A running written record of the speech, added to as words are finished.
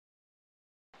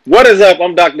What is up?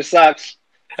 I'm Dr. Socks.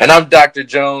 And I'm Dr.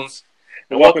 Jones.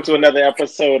 And welcome to another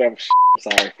episode of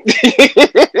sorry.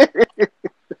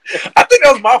 I think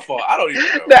that was my fault. I don't even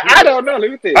know. I don't know.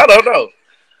 Let me think. I don't know.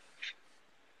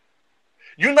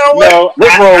 You know what? No,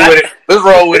 Let's roll with it. Let's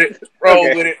roll with it. Roll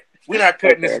with it. We're not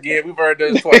cutting this again. We've heard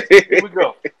this twice. Here we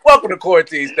go. Welcome to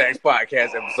Quarantine Stacks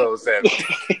Podcast, episode 7.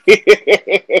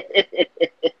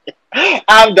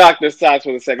 I'm Dr. Socks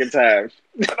for the second time.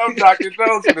 And I'm Dr.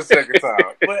 Jones for the second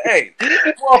time. But hey,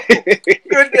 welcome.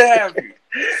 Good to have you.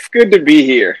 Good to be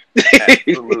here.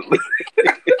 Absolutely.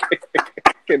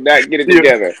 Cannot get it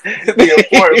together. The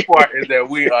important part is that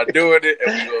we are doing it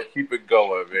and we're going to keep it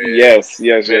going, man. Yes.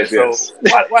 So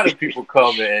why do people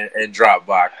come and drop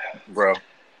by, bro?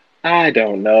 I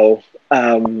don't know.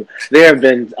 There have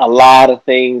been a lot of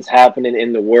things happening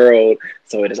in the world,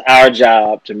 so it is our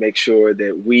job to make sure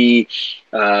that we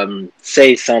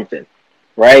say something,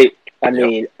 right? I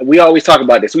mean, we always talk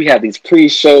about this. We have these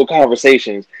pre-show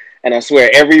conversations, and I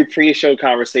swear every pre-show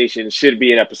conversation should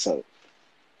be an episode.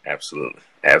 Absolutely.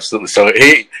 So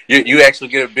hey, you actually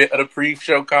get a bit of the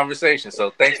pre-show conversation.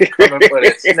 So thanks for coming for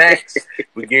the snacks.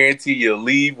 We guarantee you'll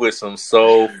leave with some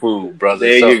soul food, brother.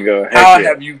 There you go. How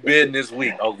have you been this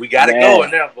week? Oh, we got it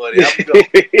going now, buddy.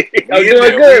 I'm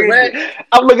doing good, man.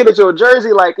 I'm looking at your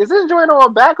jersey like, is this joint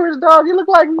on backwards, dog? You look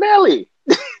like Nelly.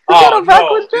 Oh,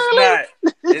 no,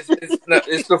 it's not.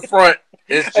 It's the front.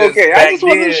 It's just okay, I just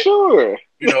wasn't sure.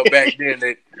 You know, back then,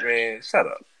 man, shut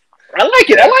up. I like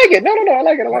it. No, I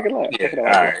like it a lot. Yeah, all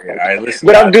right, listen.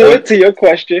 But I'm good to your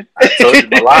question. I told you,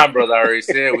 my line brother already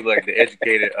said we like the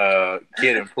educated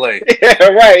kid and play. Yeah,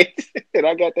 right. And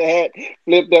I got the hat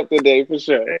flipped up today for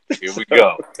sure. Here we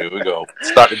go.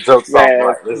 Start the jokes off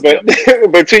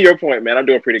right. But to your point, man, I'm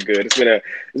doing pretty good. It's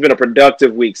been a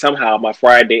productive week. Somehow my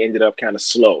Friday ended up kind of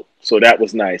slow, so that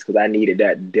was nice because I needed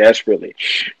that desperately.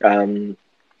 And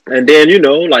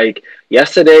then like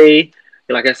yesterday.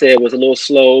 Like I said, it was a little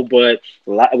slow, but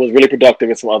it was really productive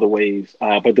in some other ways.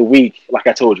 But the week, like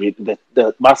I told you,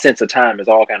 my sense of time is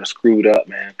all kind of screwed up,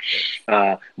 man.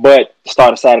 But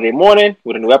start of Saturday morning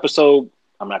with a new episode.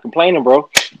 I'm not complaining, bro.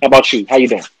 How about you? How you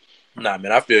doing? Nah,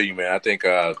 man, I feel you, man. I think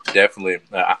definitely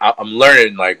I'm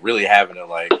learning, like, really having to,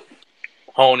 like,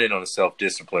 hone in on the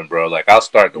self-discipline, bro. Like, I'll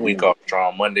start the week off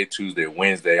strong Monday, Tuesday,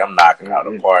 Wednesday. I'm knocking out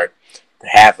the park.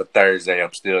 Half of Thursday,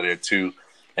 I'm still there, too.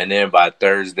 And then by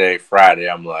Thursday, Friday,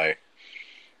 I'm like,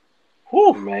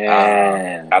 whew,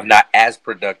 man. I'm not as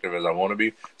productive as I want to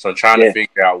be. So I'm trying to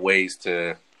figure out ways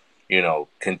to,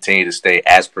 continue to stay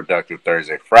as productive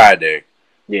Thursday, Friday.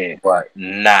 Yeah. But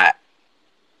not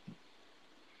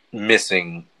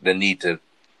missing the need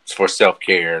for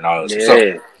self-care and all this. Yeah.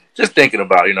 So just thinking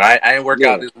about, I didn't work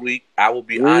out this week. I will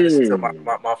be honest to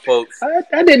my folks.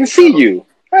 I didn't see you.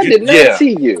 I did not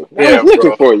see you. I was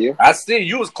looking for you. I see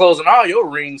you was closing all your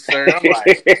rings, sir. I'm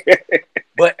like,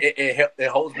 but it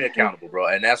holds me accountable, bro,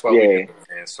 and that's why we do it.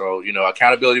 And so,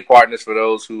 accountability partners for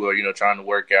those who are, trying to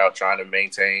work out, trying to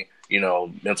maintain,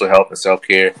 mental health and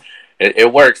self-care.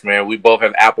 It works, man. We both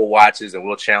have Apple Watches, and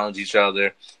we'll challenge each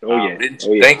other.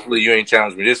 Thankfully, you ain't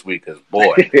challenged me this week, because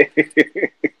boy,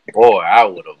 I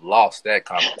would have lost that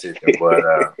competition.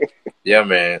 But yeah,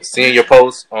 man, seeing your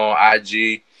posts on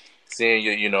IG. Seeing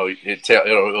you,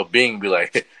 it'll Bing be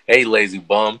like, "Hey, lazy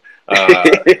bum."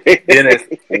 Dennis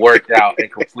worked out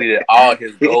and completed all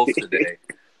his goals today.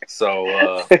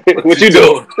 So, what you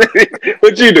doing?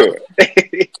 What you doing?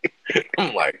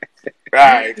 I'm like, all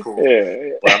right, cool.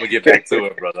 Yeah. But I'm gonna get back to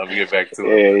it, brother.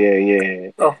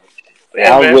 Yeah. Oh,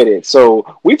 I'm man. with it.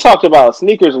 So we talked about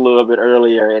sneakers a little bit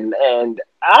earlier, and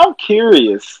I'm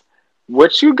curious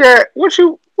what you got.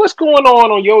 What's going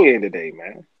on your end today,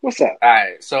 man? What's up? All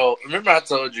right. So remember I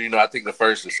told you, I think the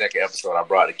first or second episode I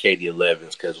brought the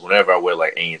KD11s because whenever I wear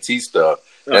like A&T stuff,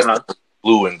 that's the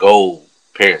blue and gold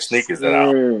pair of sneakers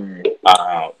that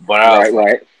but I was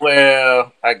like,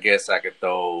 well, I guess I could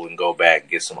throw and go back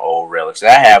and get some old relics I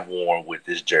have worn with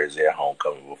this jersey at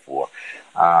homecoming before.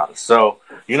 So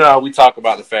we talk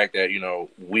about the fact that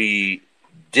we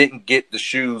didn't get the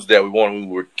shoes that we wanted when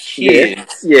we were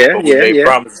kids. But we made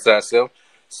promises to ourselves.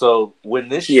 So when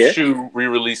this shoe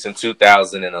re-released in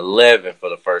 2011 for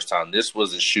the first time, this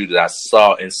was a shoe that I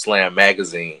saw in Slam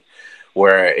magazine,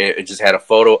 where it just had a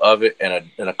photo of it and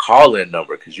a call-in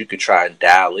number because you could try and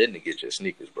dial in to get your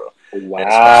sneakers, bro. Wow! And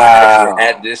so I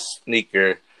had this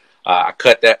sneaker. I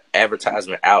cut that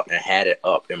advertisement out and had it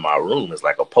up in my room as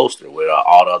like a poster with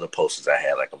all the other posters I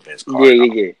had, like a Vince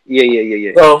Carter.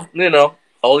 Yeah. So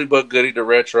Holy but goody, the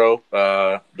retro,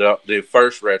 the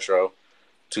first retro.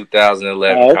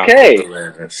 2011 Okay. Conquest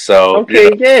 11. So,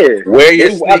 Okay, yeah. wear your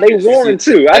They sneakers. worn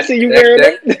too. I see you wearing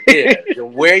them. Yeah,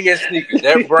 wear your sneakers.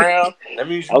 That brown, that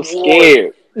means you I'm wore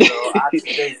them. scared.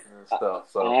 Oxidation and stuff.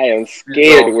 So, I am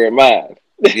scared to wear mine.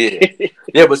 yeah.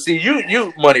 Yeah, but see,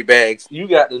 you money bags, you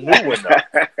got the new one though.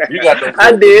 You got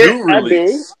I the did. new I do.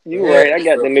 release. You right. I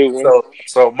got the new one.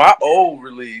 So my old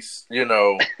release,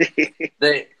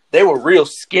 they were real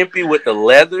skimpy with the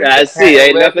leather. I see.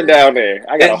 Ain't nothing down there.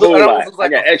 I got a whole lot. I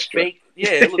got extra. Fake,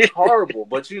 it looked horrible,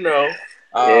 but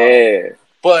yeah.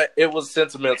 But it was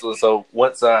sentimental. So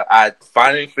once I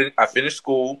finally finished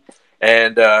school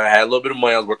and had a little bit of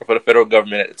money, I was working for the federal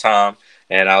government at the time,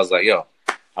 and I was like, yo,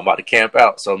 I'm about to camp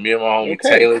out. So me and my homie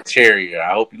Taylor Cherry,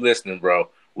 I hope you're listening, bro.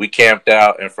 We camped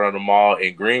out in front of the mall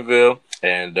in Greenville,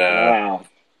 and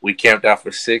we camped out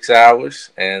for 6 hours,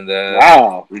 and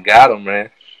we got them, man.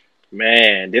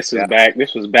 Man, this was back.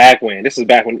 This was back when they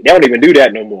don't even do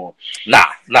that no more. Nah.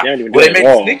 They made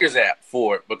a sneakers app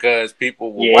for it because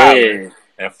people were wilding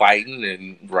and fighting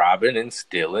and robbing and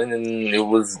stealing, and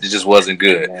it just wasn't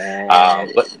good.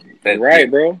 But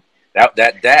bro.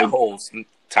 That whole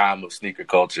time of sneaker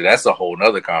culture, that's a whole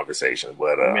nother conversation.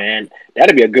 But man,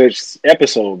 that'd be a good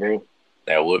episode, bro.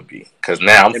 That would be, because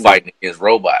now I'm fighting against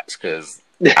robots because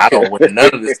I don't want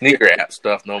none of the sneaker app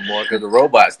stuff no more because the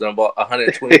robots done bought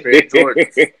 120 pair of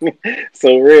Jordans.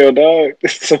 So real, dog.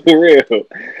 So real.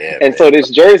 Yeah, and man. So this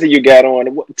jersey you got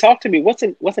on, talk to me. What's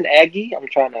an Aggie? I'm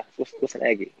trying to. What's an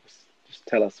Aggie? Just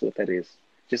tell us what that is.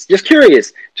 Just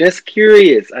curious. Just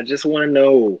curious. I just want to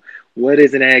know, what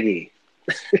is an Aggie?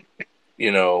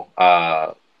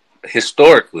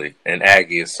 Historically, an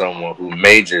Aggie is someone who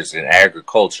majors in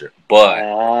agriculture, but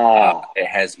it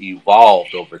has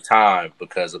evolved over time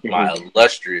because of my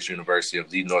illustrious University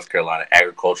of the North Carolina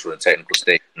Agricultural and Technical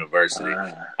State University,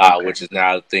 which is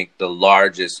now, I think, the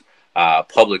largest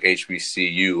public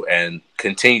HBCU and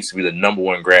continues to be the number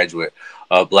one graduate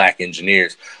of Black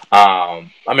engineers. The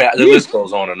list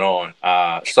goes on and on.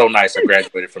 So nice. I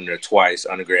graduated from there twice,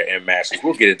 undergrad and master's.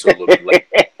 We'll get into it a little bit later.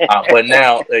 But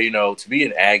now, to be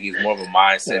an Aggie is more of a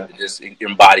mindset that just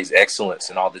embodies excellence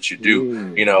in all that you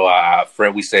do.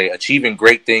 Fred, we say achieving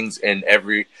great things in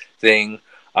everything.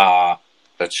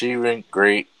 Achieving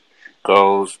great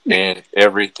goals in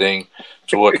everything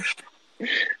toward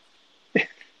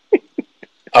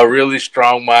a really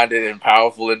strong-minded and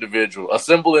powerful individual.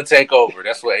 Assemble and take over.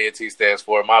 That's what A&T stands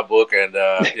for in my book, and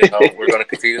we're going to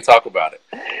continue to talk about it.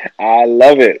 I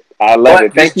love it.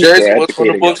 Thank this jersey was from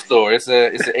the bookstore. It's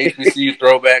an HBCU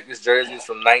throwback. This jersey is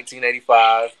from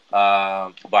 1985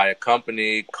 by a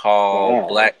company called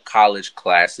Black College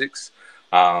Classics.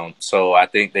 So I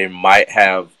think they might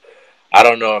have. I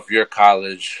don't know if your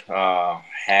college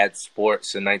had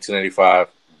sports in 1985,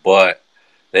 but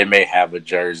they may have a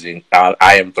jersey. I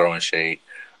am throwing shade.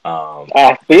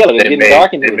 I feel it. It's getting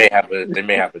dark in here. They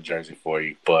may have a jersey for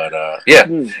you, but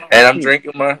And I'm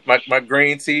drinking my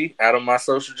green tea out of my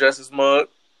social justice mug.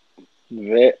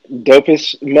 The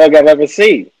dopest mug I've ever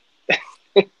seen.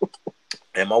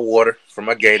 And my water from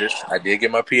my Gators. I did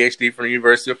get my PhD from the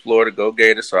University of Florida. Go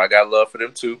Gators! So I got love for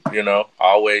them too.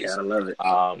 Always. Yeah, I love it.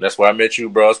 That's where I met you,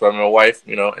 bro. That's where I met my wife.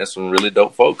 And some really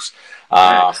dope folks.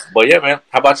 But yeah, man.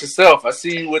 How about yourself? I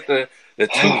see you with the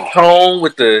two-tone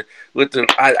with the.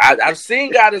 I've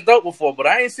seen God is dope before, but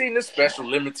I ain't seen this special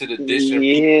limited edition.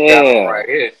 Yeah. Right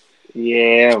here.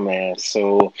 Yeah, man.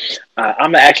 So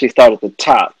I'm gonna actually start at the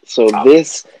top. So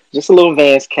this just a little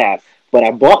Vans cap. But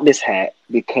I bought this hat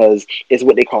because it's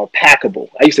what they call packable.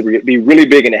 I used to be really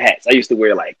big into hats. I used to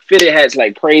wear fitted hats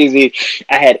like crazy.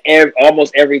 I had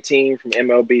almost every team from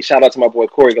MLB. Shout out to my boy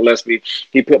Corey Gillespie.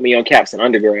 He put me on caps in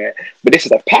undergrad. But this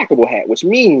is a packable hat, which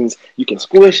means you can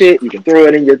squish it, you can throw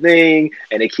it in your thing,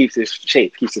 and it keeps its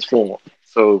shape, keeps its form.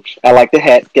 So I like the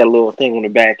hat. Got a little thing on the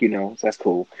back, so that's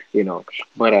cool,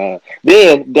 But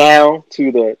then down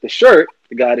to the shirt.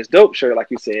 The God is Dope shirt, like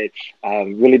you said,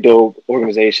 really dope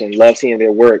organization. Love seeing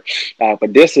their work.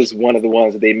 But this is one of the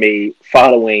ones that they made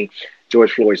following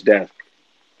George Floyd's death.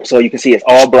 So you can see it's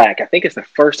all black. I think it's the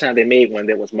first time they made one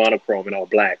that was monochrome and all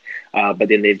black. But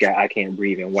then they've got I Can't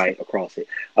Breathe in white across it.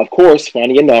 Of course,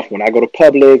 funny enough, when I go to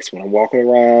Publix, when I'm walking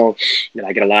around,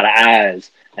 I get a lot of eyes.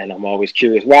 And I'm always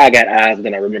curious why I got eyes. And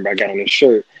then I remember I got on this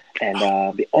shirt. And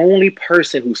the only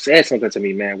person who said something to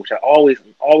me, man, which I always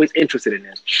interested in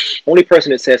this, only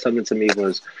person that said something to me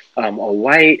was a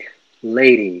white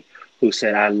lady who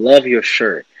said, "I love your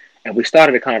shirt." and we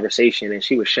started a conversation, and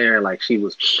she was sharing like she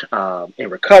was in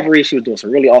recovery. She was doing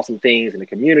some really awesome things in the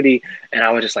community, and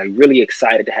I was just like really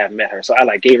excited to have met her. So I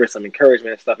like gave her some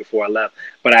encouragement and stuff before I left,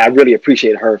 but I really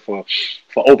appreciated her for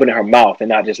opening her mouth and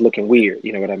not just looking weird.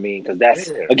 You know what I mean? Because that's,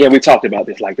 again, we talked about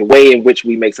this, like the way in which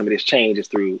we make some of this change is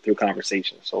through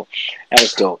conversation. So that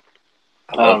was dope.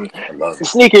 I love it.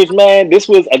 Sneakers, man. This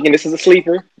is a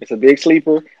sleeper. It's a big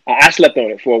sleeper. I slept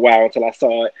on it for a while until I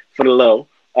saw it for the low.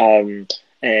 And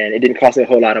it didn't cost me a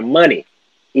whole lot of money,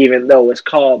 even though it's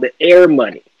called the Air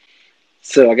Money.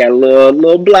 So I got a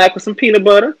little black with some peanut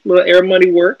butter, little Air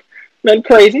Money work. Nothing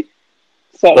crazy.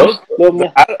 So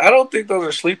I don't think those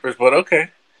are sleepers, but okay.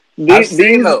 I've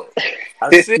seen those.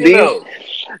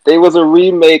 They was a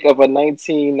remake of a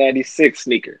 1996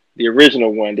 sneaker, the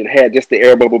original one that had just the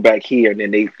air bubble back here, and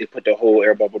then they put the whole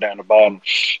air bubble down the bottom.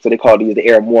 So they called these the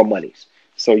Air More Monies.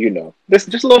 So this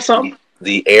just a little something.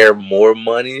 The Air More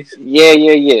Monies.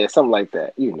 Yeah, something like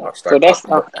that. So that's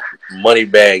Money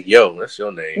Bag Yo. That's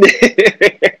your name.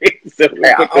 So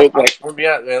hey, I'll be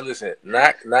honest, man. Listen,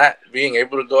 not being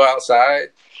able to go outside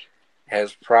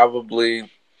has probably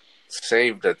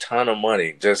saved a ton of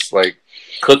money, just like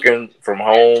cooking from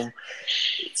home.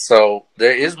 So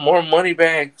there is more money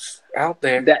bags out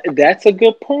there. That's a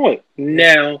good point.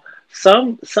 Now,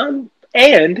 some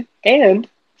and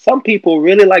some people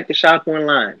really like to shop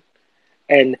online,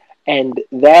 and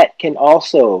that can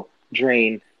also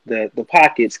drain the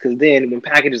pockets, because then when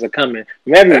packages are coming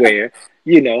from everywhere,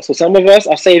 so some of us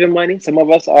are saving money, some of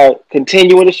us are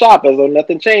continuing to shop as though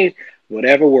nothing changed.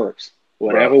 Whatever works.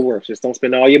 Just don't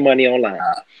spend all your money online.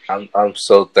 I'm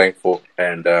so thankful,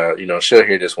 and she'll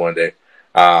hear this one day.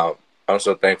 I'm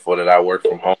so thankful that I work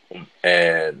from home,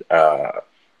 and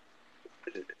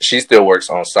she still works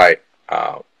on site.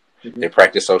 They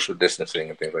practice social distancing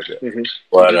and things like that. Mm-hmm.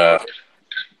 But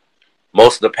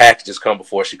most of the packages come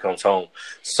before she comes home,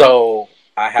 so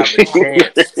I have a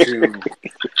chance to.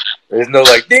 There's no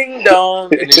like ding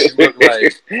dong, and it look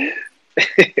like.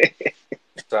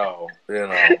 So, I'll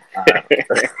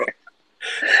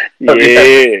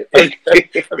be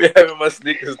having my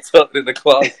sneakers tucked in the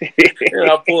closet, and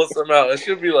I'll pull some out, and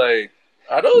she'll be like,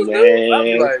 "Are those new?" I'll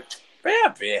be like, "Man,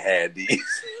 I've been had these."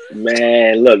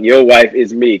 Man, look, your wife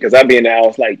is me, because I be in the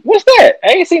house like, "What's that? I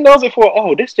ain't seen those before."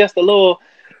 Oh, this just a little,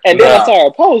 and then I saw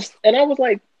a post, and I was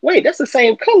like, "Wait, that's the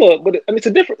same color, but it's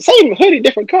a different, same hoodie,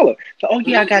 different color." So, oh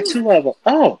yeah, I got two of them.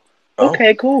 Oh,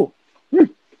 okay, cool.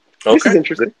 This is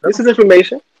interesting. This is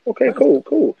information. Okay,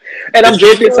 cool. And I'm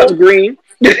drinking something green.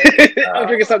 I'm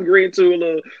drinking something green too. A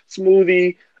little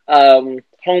smoothie,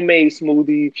 homemade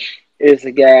smoothie. It's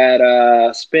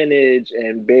got spinach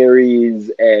and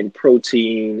berries and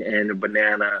protein and a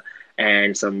banana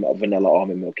and some vanilla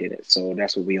almond milk in it. So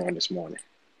that's what we on this morning.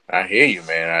 I hear you,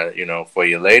 man. For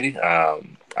your lady, I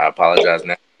apologize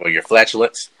now for your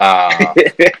flatulence.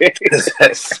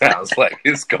 That sounds like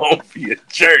it's gonna be a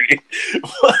journey.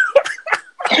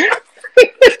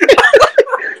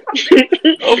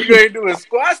 Hope you ain't doing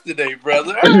squats today,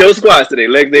 brother. No squats today.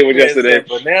 Leg day was yesterday.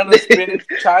 Banana, spinach,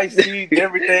 chai seeds,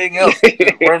 everything else.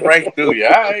 Just run right through you.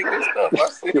 All right, good stuff. I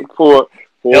see.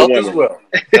 Health as well,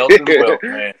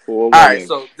 man. All right,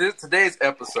 so today's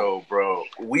episode, bro.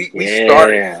 We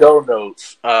started show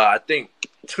notes. I think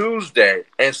Tuesday,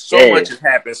 and so much has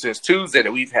happened since Tuesday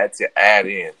that we've had to add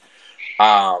in.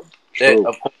 And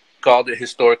of course, called it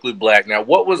Historically Black. Now,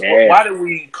 why did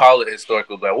we call it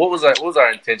Historically Black? What was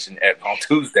our intention on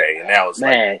Tuesday? And now it's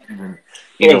like,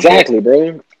 exactly,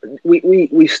 bro.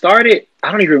 We started.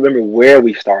 I don't even remember where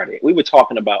we started. We were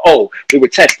talking about. We were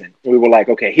texting. We were like,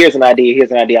 okay, here's an idea.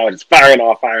 I was just firing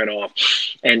off,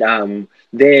 and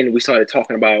then we started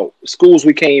talking about schools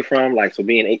we came from, like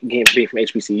being from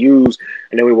HBCUs,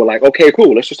 and then we were like, okay,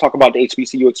 cool. Let's just talk about the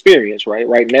HBCU experience,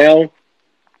 right now.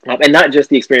 And not just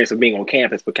the experience of being on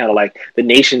campus, but kind of like the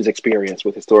nation's experience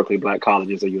with historically Black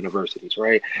colleges or universities,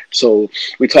 right? So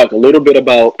we talked a little bit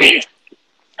about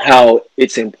how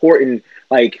it's important,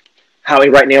 like how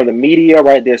right now in the media,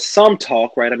 right, there's some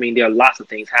talk, right? I mean, there are lots of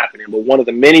things happening, but one of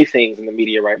the many things in the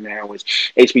media right now is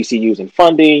HBCUs and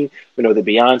funding. We know that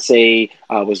Beyonce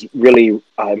was really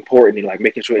important in like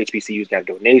making sure HBCUs got a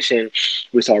donation.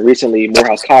 We saw recently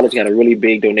Morehouse College got a really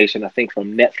big donation, I think,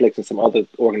 from Netflix and some other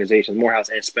organizations, Morehouse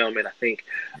and Spelman, I think.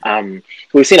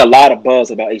 We've seen a lot of buzz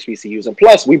about HBCUs, and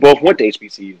plus we both went to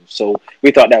HBCUs, so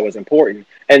we thought that was important.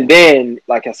 And then,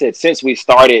 like I said, since we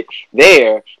started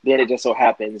there, then it just so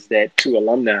happens that two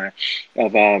alumni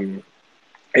of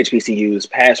HBCUs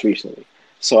passed recently.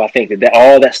 So I think that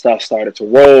all that stuff started to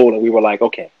roll, and we were like,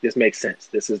 okay, this makes sense.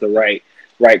 This is the right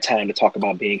time to talk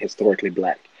about being historically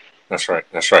Black. That's right.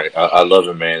 I love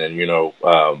it, man. And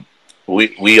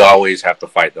we always have to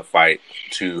fight the fight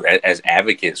to as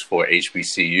advocates for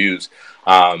HBCUs.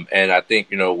 And I think,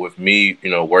 with me,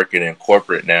 working in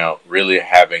corporate now, really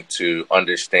having to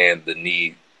understand the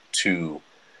need to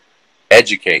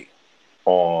educate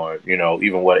on,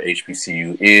 even what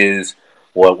HBCU is.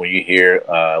 When you hear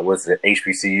what's the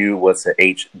HBCU, what's the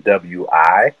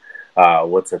HWI,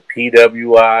 what's a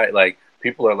PWI, like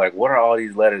people are like, what are all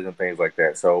these letters and things like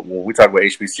that? So when we talk about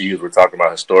HBCUs, we're talking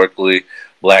about historically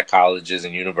Black colleges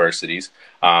and universities.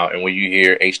 And when you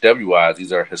hear HWIs,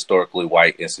 these are historically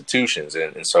white institutions.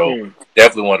 And so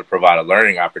definitely want to provide a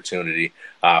learning opportunity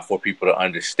for people to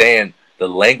understand the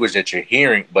language that you're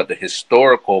hearing, but the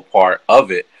historical part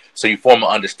of it, so you form an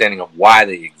understanding of why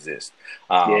they exist.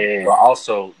 But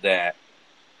also that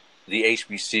the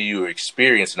HBCU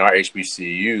experience in our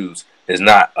HBCUs is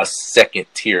not a second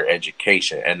tier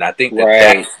education. And I think that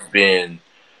that's been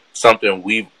something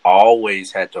we've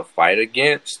always had to fight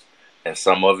against. And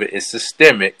some of it is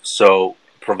systemic. So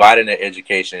providing that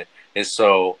education is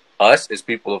so us as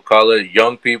people of color,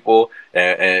 young people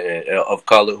of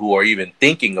color who are even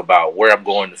thinking about where I'm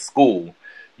going to school,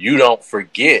 you don't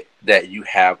forget that you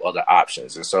have other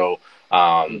options. And so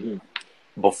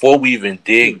before we even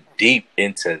dig deep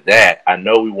into that, I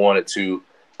know we wanted to,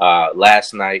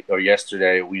 last night or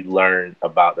yesterday, we learned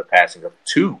about the passing of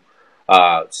two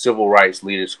civil rights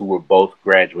leaders who were both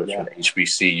graduates from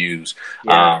HBCUs.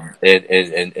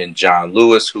 And John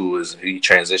Lewis, he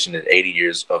transitioned at 80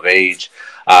 years of age,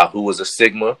 who was a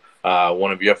Sigma,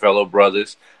 one of your fellow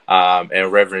brothers.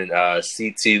 And Reverend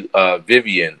C.T.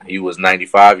 Vivian, he was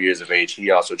 95 years of age.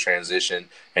 He also transitioned,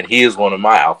 and he is one of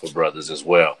my Alpha brothers as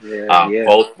well.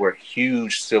 Both were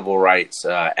huge civil rights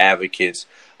advocates,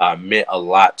 meant a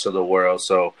lot to the world.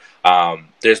 So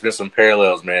there's been some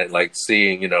parallels, man, like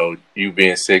seeing, you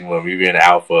being Sigma, me being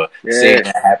Alpha, seeing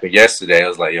that happen yesterday. I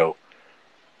was like, yo,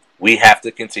 we have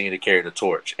to continue to carry the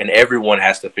torch, and everyone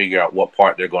has to figure out what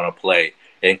part they're going to play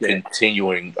in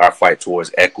continuing our fight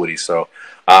towards equity. So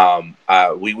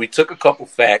we took a couple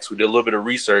facts. We did a little bit of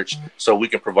research so we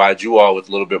can provide you all with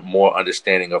a little bit more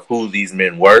understanding of who these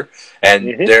men were. And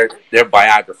their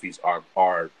biographies are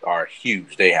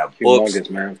huge. They have books,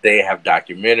 they have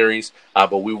documentaries.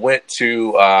 But we went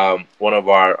to one of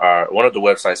the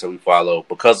websites that we follow.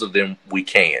 Because of Them, We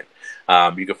Can.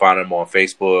 You can find them on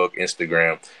Facebook,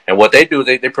 Instagram. And what they do,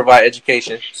 they provide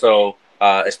education. So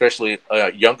especially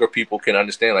younger people can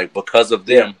understand, like, because of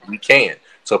them, we can.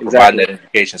 So providing that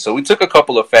education. So we took a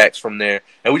couple of facts from there,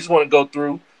 and we just want to go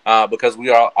through because we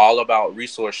are all about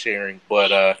resource sharing.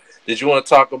 But did you want to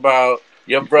talk about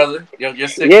your brother, your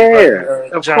sister brother,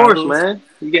 of John course, Lewis? man.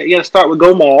 You got to start with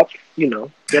Go Mob.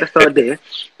 Got to start there.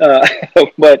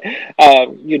 But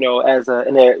and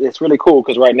it's really cool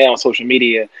because right now on social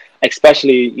media,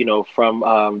 especially from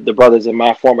the brothers in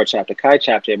my former chapter, Chi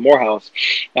chapter at Morehouse,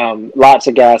 lots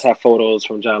of guys have photos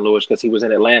from John Lewis because he was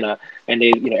in Atlanta, and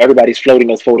they everybody's floating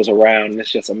those photos around, and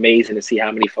it's just amazing to see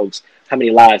how many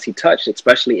lives he touched,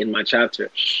 especially in my chapter.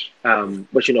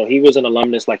 But he was an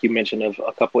alumnus, like you mentioned, of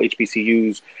a couple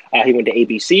HBCUs. He went to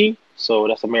ABC, so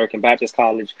that's American Baptist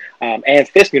College, and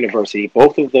Fisk University.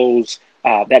 Both of those,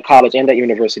 that college and that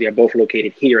university, are both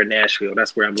located here in Nashville.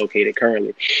 That's where I'm located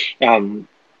currently.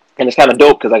 And it's kind of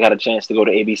dope because I got a chance to go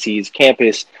to ABC's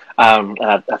campus.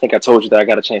 I think I told you that I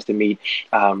got a chance to meet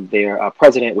their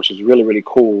president, which is really, really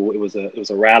cool. It was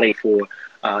a rally for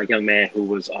a young man who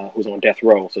was on death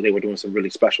row. So they were doing some really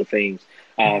special things.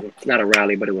 Not a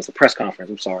rally, but it was a press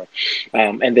conference. I'm sorry.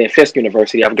 And then Fisk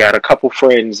University, I've got a couple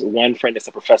friends. One friend that's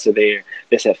a professor there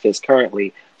that's at Fisk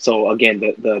currently. So again,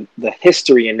 the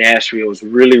history in Nashville is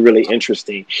really, really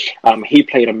interesting. He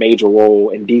played a major role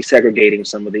in desegregating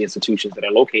some of the institutions that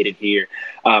are located here,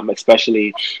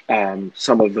 especially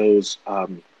some of those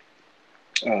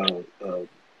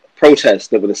protests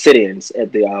that were the sit-ins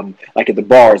at the like at the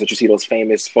bars that you see those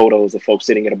famous photos of folks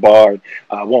sitting at a bar.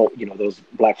 Those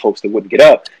black folks that wouldn't get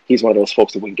up. He's one of those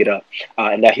folks that wouldn't get up,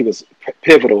 and that he was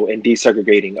pivotal in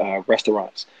desegregating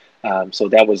restaurants. So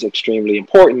that was extremely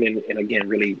important, and again,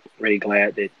 really, really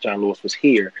glad that John Lewis was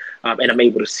here, and I'm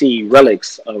able to see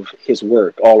relics of his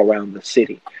work all around the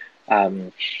city.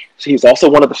 So he was also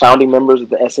one of the founding members of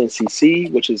the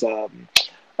SNCC, which is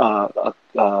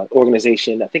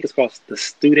organization. I think it's called the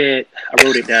Student. I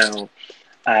wrote it down.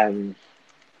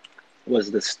 Was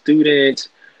the Student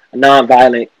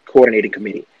Nonviolent Coordinating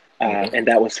Committee, and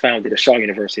that was founded at Shaw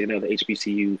University, another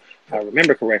HBCU. If I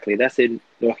remember correctly, that's in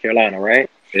North Carolina, right?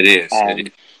 It is.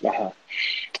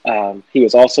 He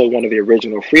was also one of the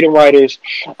original freedom riders,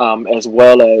 as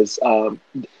well as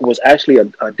was actually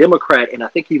a Democrat, and I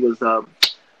think he was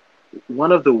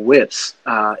one of the whips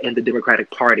in the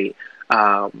Democratic Party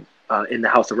in the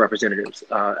House of Representatives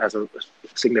as a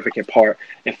significant part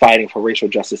in fighting for racial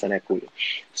justice and equity.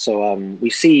 So we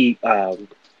see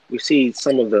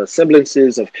some of the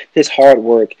semblances of his hard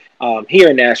work here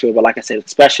in Nashville, but like I said,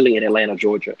 especially in Atlanta,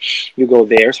 Georgia. You go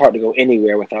there, it's hard to go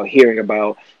anywhere without hearing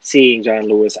about, seeing John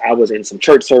Lewis. I was in some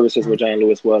church services where John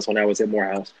Lewis was when I was at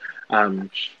Morehouse.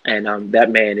 That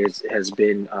man has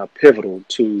been pivotal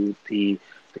to the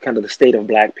kind of the state of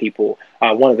Black people.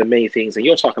 One of the many things, and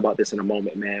you'll talk about this in a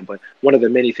moment, man, but one of the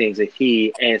many things that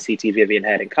he and C.T. Vivian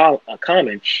had in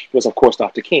common was, of course,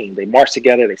 Dr. King. They marched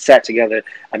together, they sat together.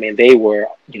 I mean, they were,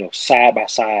 side by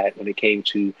side when it came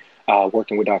to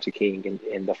working with Dr. King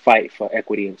in the fight for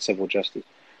equity and civil justice.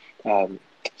 So,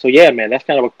 yeah, man, that's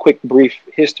kind of a quick, brief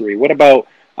history. What about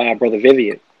Brother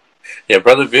Vivian? Yeah,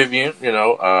 Brother Vivian,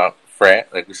 frat,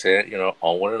 like we said,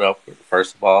 onward and upward.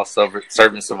 First of all,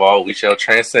 servants of all, we shall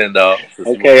transcend all.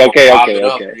 Okay.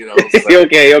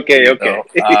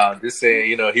 Just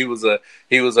saying, he was a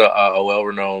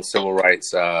well-renowned civil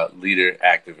rights leader,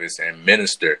 activist, and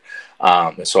minister.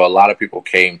 And so a lot of people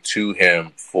came to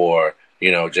him for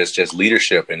just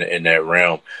leadership in that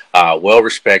realm. Well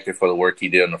respected for the work he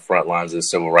did on the front lines of the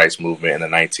civil rights movement in the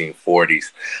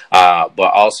 1940s.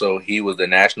 But also he was the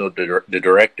national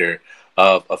director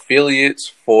of affiliates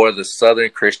for the Southern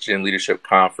Christian Leadership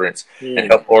Conference and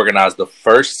helped organize the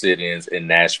first sit-ins in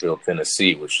Nashville,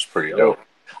 Tennessee, which is pretty dope.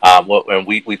 When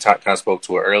we kind of spoke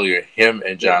to it earlier, him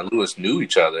and John Lewis knew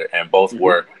each other and both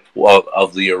were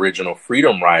of the original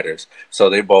Freedom Riders. So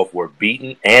they both were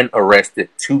beaten and arrested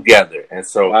together. And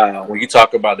so when you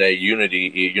talk about that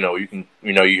unity, you can,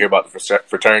 you hear about the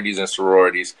fraternities and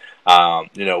sororities.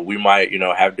 We might,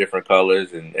 have different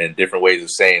colors and different ways of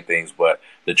saying things, but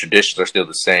the traditions are still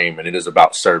the same. And it is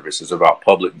about service. It's about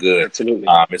public good. Absolutely.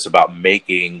 It's about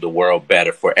making the world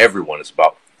better for everyone. It's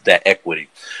about that equity.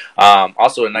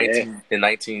 Also in the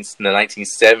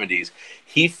 1970s,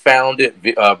 he founded,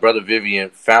 Brother Vivian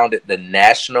founded the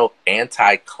National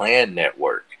Anti-Klan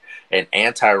Network, an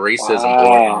anti-racism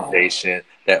organization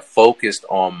that focused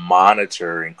on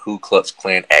monitoring Ku Klux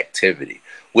Klan activity,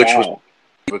 which was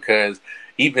because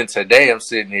even today I'm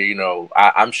sitting here,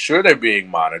 I'm sure they're being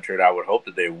monitored. I would hope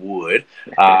that they would.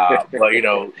 But,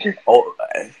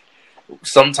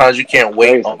 sometimes you can't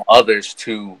wait on others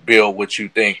to build what you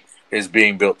think is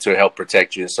being built to help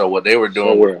protect you. And so what they were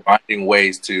doing was finding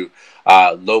ways to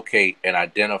locate and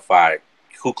identify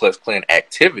Ku Klux Klan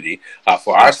activity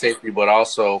for our safety, but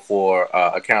also for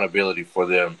accountability for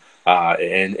them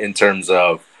in terms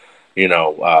of,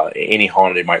 any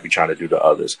harm they might be trying to do to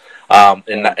others.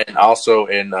 And also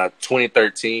in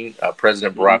 2013,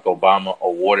 President Barack Obama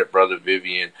awarded Brother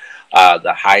Vivian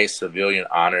the highest civilian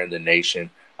honor in the nation,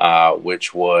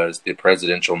 which was the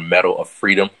Presidential Medal of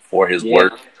Freedom for his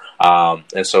work.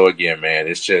 And so again, man,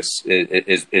 it's just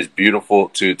it's beautiful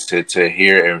to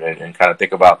hear and kind of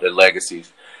think about their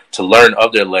legacies, to learn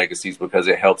of their legacies, because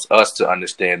it helps us to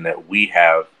understand that we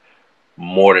have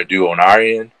more to do on our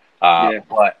end.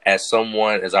 But as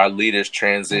our leaders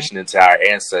transition into our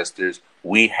ancestors,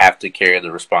 we have to carry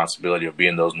the responsibility of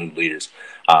being those new leaders.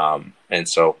 And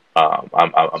so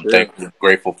I'm thankful and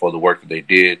grateful for the work that they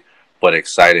did, but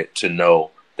excited to know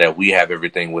that we have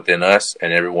everything within us,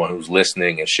 and everyone who's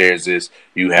listening and shares this,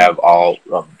 you have all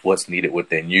of what's needed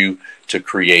within you to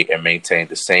create and maintain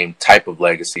the same type of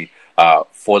legacy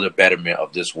for the betterment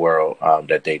of this world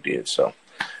that they did. So,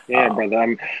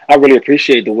 brother, I really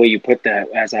appreciate the way you put that.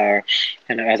 As our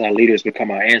leaders become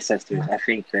our ancestors, I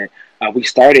think that we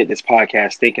started this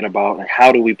podcast thinking about, like,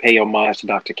 how do we pay homage to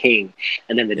Dr. King,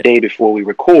 and then the day before we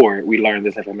record, we learned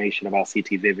this information about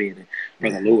C.T. Vivian and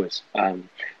Brother Lewis.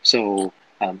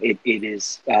 It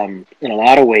is, in a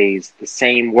lot of ways, the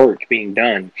same work being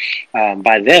done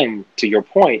by them, to your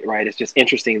point, right? It's just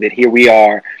interesting that here we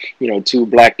are, two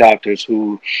Black doctors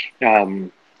who,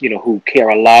 who care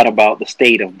a lot about the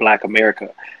state of Black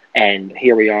America. And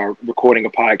here we are recording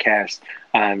a podcast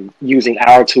using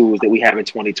our tools that we have in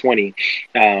 2020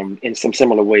 in some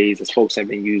similar ways as folks have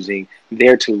been using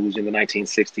their tools in the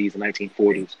 1960s and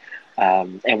 1940s.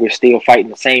 And we're still fighting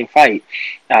the same fight.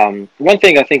 One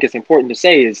thing I think is important to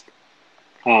say is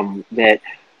that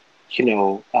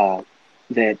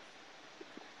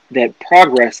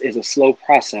progress is a slow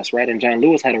process, right? And John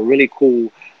Lewis had a really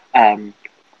cool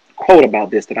quote about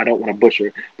this that I don't want to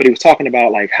butcher, but he was talking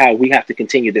about, like, how we have to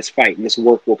continue this fight, and this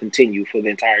work will continue for the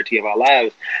entirety of our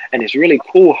lives. And it's really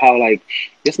cool how, like,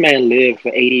 this man lived for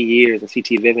 80 years and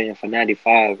C.T. Vivian for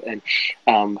 95, and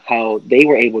how they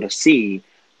were able to see,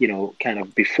 kind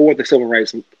of before the civil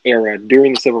rights era,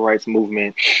 during the civil rights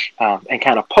movement, and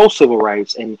kind of post civil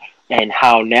rights, and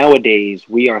how nowadays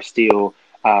we are still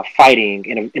fighting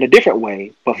in a different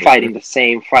way, but fighting the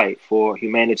same fight for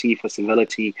humanity, for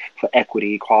civility, for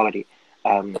equity, equality.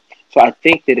 So I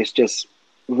think that it's just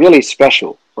really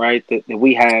special, right? That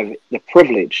we have the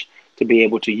privilege to be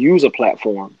able to use a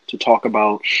platform to talk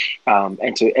about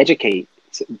and to educate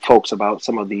folks about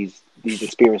some of these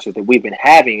experiences that we've been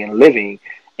having and living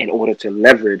in order to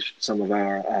leverage some of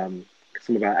our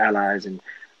allies and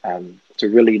to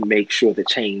really make sure the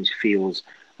change feels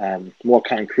more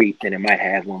concrete than it might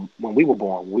have when we were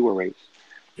born, when we were raised.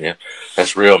 Yeah,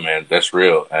 that's real, man. That's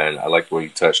real. And I like the way you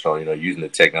touched on, using the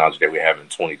technology that we have in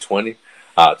 2020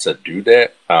 to do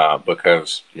that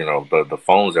because, the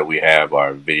phones that we have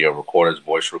are video recorders,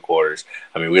 voice recorders.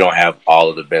 I mean, we don't have all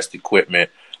of the best equipment.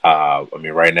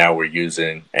 Right now we're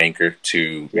using Anchor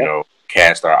to,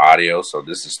 cast our audio. So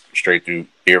this is straight through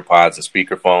earpods and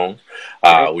speakerphones.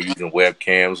 We're using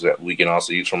webcams that we can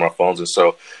also use from our phones. And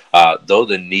so though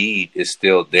the need is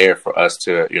still there for us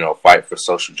to, fight for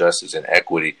social justice and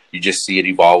equity, you just see it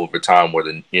evolve over time where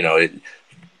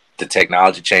the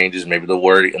technology changes, maybe the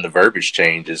word and the verbiage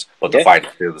changes, but the fight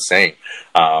is still the same.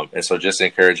 And so just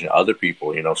encouraging other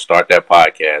people, start that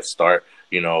podcast, start,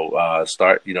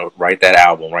 write that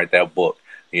album, write that book.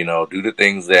 Do the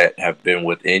things that have been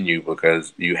within you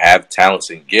because you have talents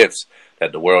and gifts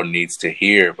that the world needs to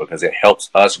hear because it helps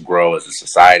us grow as a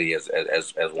society, as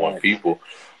one people.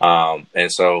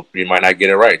 And so you might not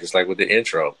get it right, just like with the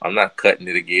intro. I'm not cutting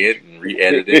it again and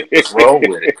re-editing it. What's wrong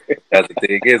with it? Because the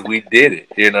thing is, we did it,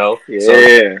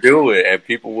 So do it, and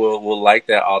people will like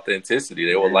that authenticity.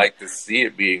 They will like to see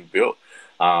it being built.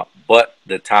 But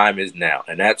the time is now,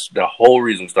 and that's the whole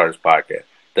reason we started this podcast.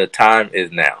 The time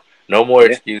is now. No more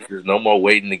excuses. No more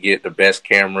waiting to get the best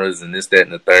cameras and this, that,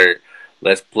 and the third.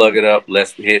 Let's plug it up.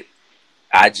 Let's hit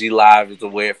IG Live is the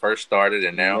way it first started,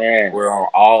 and now we're on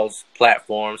all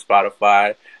platforms: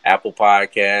 Spotify, Apple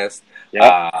Podcasts,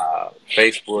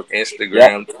 Facebook,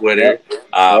 Instagram, Twitter.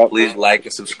 Please like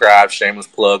and subscribe. Shameless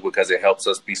plug because it helps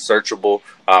us be searchable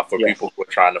for people who are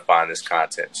trying to find this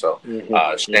content. So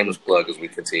shameless plug as we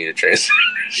continue to transition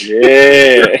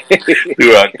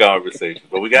through our conversation.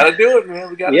 But we got to do it,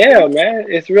 man. Man.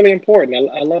 It's really important.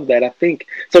 I love that. I think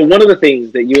so. One of the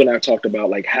things that you and I talked about,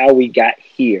 like how we got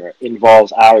here,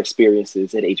 involves our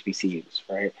experiences at HBCUs,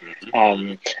 right?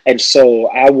 And so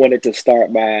I wanted to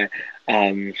start by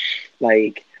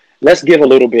let's give a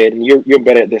little bit, and you're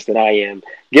better at this than I am.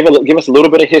 Give us a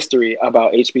little bit of history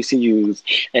about HBCUs,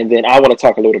 and then I want to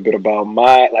talk a little bit about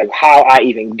how I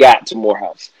even got to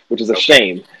Morehouse, which is a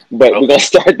shame. But we're gonna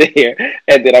start there,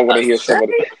 and then I want to hear some of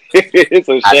it. It's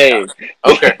a shame.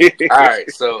 Okay, all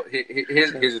right. So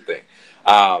here's the thing.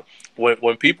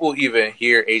 When people even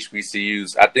hear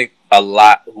HBCUs, I think a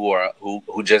lot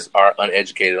who just are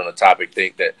uneducated on the topic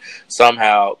think that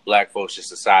somehow Black folks just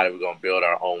decided we're gonna build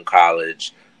our own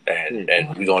college and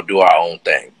we're gonna do our own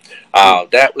thing.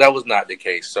 That was not the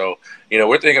case. So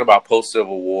we're thinking about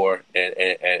post-Civil War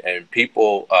and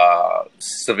people,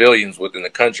 civilians within the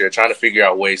country are trying to figure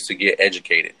out ways to get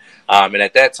educated. And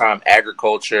at that time,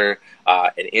 agriculture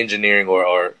and engineering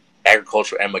or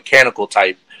agricultural and mechanical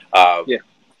type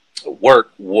work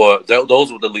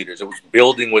those were the leaders. It was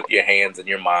building with your hands and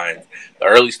your mind, the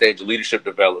early stage of leadership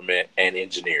development and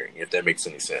engineering, if that makes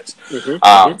any sense.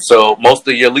 So most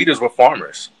of your leaders were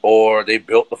farmers, or they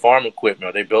built the farm equipment,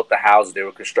 or they built the houses, they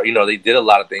were they did a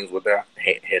lot of things with their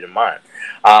head in mind.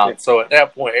 So at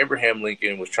that point, Abraham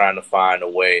Lincoln was trying to find a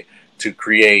way to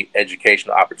create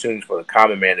educational opportunities for the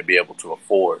common man to be able to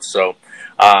afford. So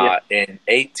in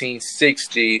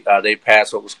 1860, they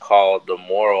passed what was called the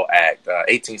Morrill Act,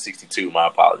 1862, my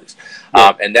apologies.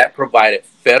 And that provided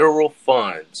federal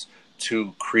funds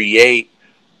to create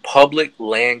public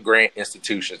land grant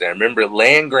institutions. And remember,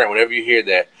 land grant, whenever you hear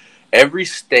that, every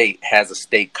state has a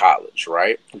state college,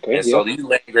 right? So these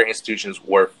land grant institutions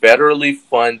were federally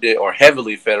funded or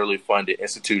heavily federally funded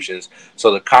institutions,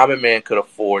 so the common man could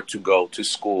afford to go to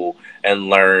school and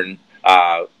learn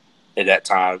at that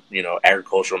time,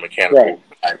 agricultural, mechanical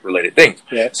type related things.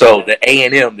 So the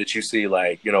A&M that you see,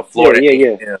 Florida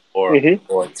A&M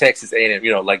or Texas A&M,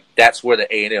 that's where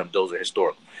the A&M, those are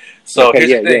historical. So here's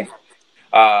the thing.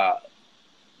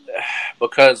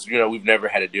 Because we've never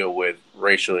had to deal with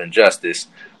racial injustice,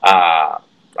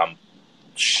 I'm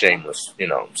shameless,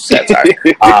 satire.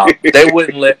 They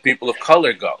wouldn't let people of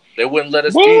color go. They wouldn't let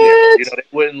us be there. They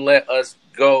wouldn't let us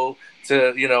go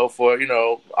to for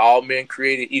all men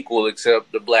created equal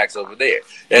except the blacks over there.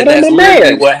 And that's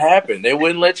literally what happened. They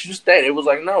wouldn't let you stay. It was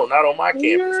like, no, not on my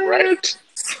campus, right?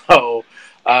 So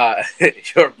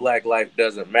your black life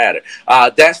doesn't matter.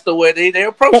 That's the way they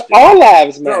approached it. All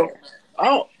lives matter.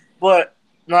 But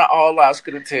not all lives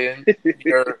could attend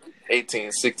your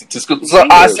 1862 school. So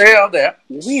I say all that.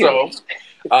 Weird.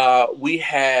 So we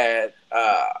had,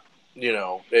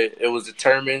 it was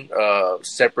determined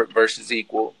separate versus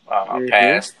equal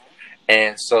passed.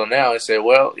 And so now it said,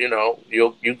 well,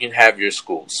 you can have your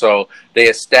school. So they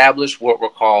established what were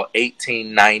called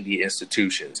 1890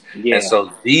 institutions. Yeah. And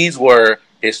so these were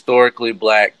historically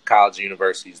black college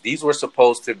universities. These were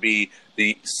supposed to be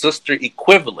the sister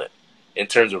equivalent in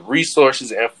terms of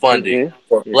resources and funding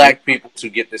for black people to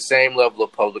get the same level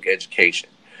of public education.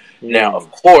 Now,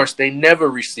 of course, they never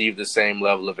received the same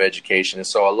level of education. And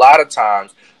so a lot of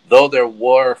times, though there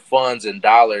were funds and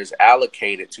dollars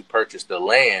allocated to purchase the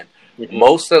land,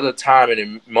 most of the time and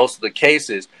in most of the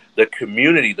cases, the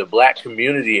community, the black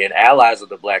community and allies of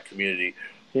the black community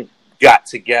got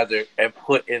together and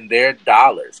put in their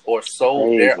dollars or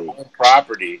sold their own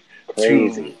property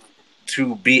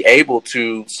to be able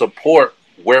to support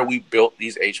where we built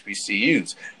these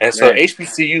HBCUs. And so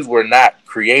HBCUs were not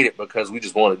created because we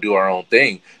just want to do our own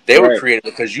thing. They were created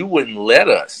because you wouldn't let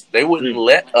us. They wouldn't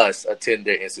let us attend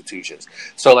their institutions.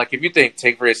 So like if you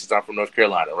take for instance, I'm from North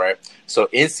Carolina, right? So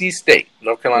NC State,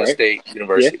 North Carolina State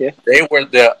University, they were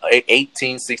the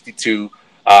 1862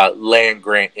 land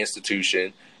grant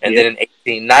institution. And then in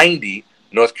 1890,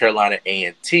 North Carolina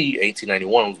A&T,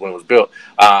 1891 was when it was built.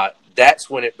 That's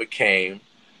when it became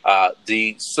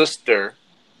the sister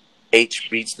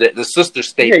the sister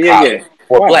state college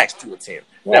for blacks to attend.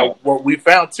 Now, what we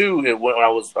found too, when I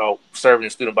was serving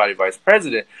as student body vice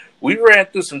president, we ran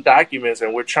through some documents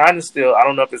and we're trying to still, I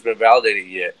don't know if it's been validated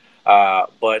yet,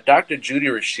 but Dr. Judy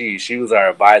Rashid, she was our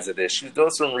advisor there. She was doing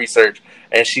some research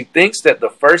and she thinks that the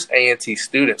first A&T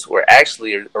students were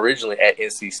actually originally at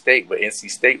NC State, but NC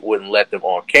State wouldn't let them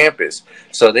on campus.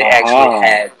 So they actually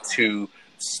had to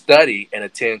study and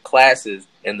attend classes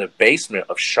in the basement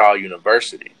of Shaw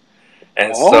University.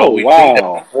 And so we think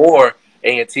that before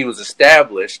A&T was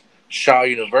established, Shaw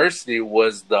University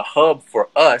was the hub for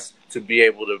us to be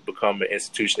able to become an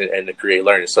institution and to create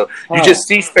learning. So you just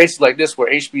see spaces like this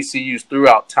where HBCUs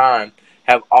throughout time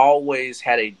have always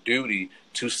had a duty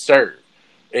to serve.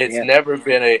 It's never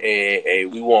been a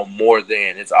we want more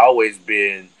than. It's always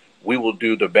been we will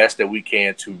do the best that we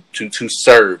can to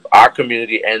serve our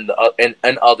community and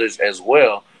others as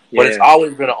well. But it's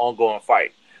always been an ongoing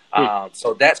fight.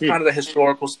 So that's kind of the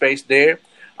historical space there.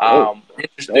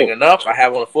 Interesting enough, I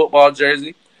have on a football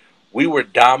jersey. We were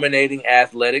dominating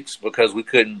athletics because we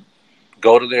couldn't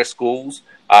go to their schools.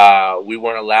 We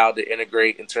weren't allowed to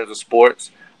integrate in terms of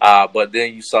sports. But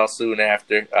then you saw soon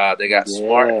after they got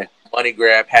smart and money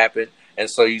grab happened. And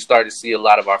so you started to see a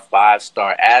lot of our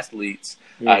 5-star athletes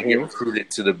get recruited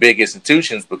to the big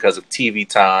institutions because of TV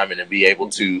time and to be able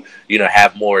to,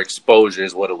 have more exposure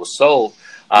is what it was sold.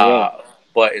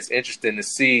 But it's interesting to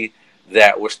see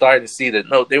that we're starting to see that,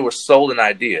 no, they were sold an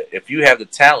idea. If you have the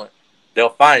talent, they'll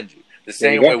find you. The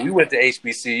same way we went to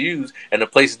HBCUs and the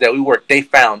places that we work, they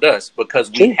found us because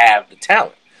we have the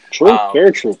talent. True,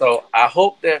 very true. So I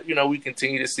hope that, we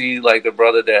continue to see like the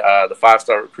brother that the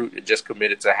 5-star recruit that just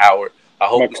committed to Howard. I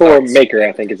hope McCord Maker,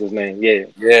 I think is his name.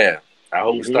 Yeah. I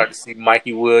hope we start to see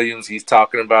Mikey Williams. He's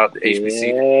talking about the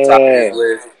HBCU top of his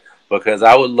list because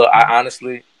I would look.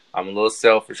 Honestly, I'm a little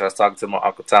selfish. I was talking to my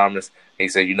Uncle Thomas. He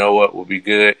said, you know what would be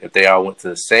good if they all went to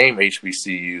the same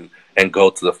HBCU and go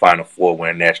to the Final Four,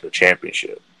 win a national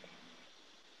championship.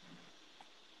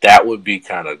 That would be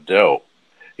kind of dope,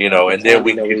 and then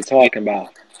we know what you're talking about.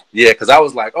 Yeah, because I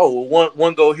was like, oh, well,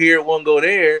 one go here, one go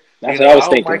there. That's what I was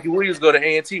thinking. Mikey Williams go to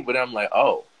A&T, but I'm like,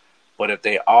 oh. But if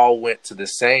they all went to the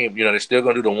same, they're still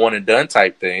going to do the one and done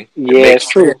type thing. Yeah, it's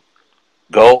true.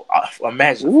 Go,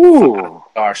 imagine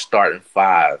our starting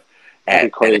 5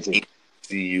 at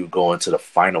HBCU going to the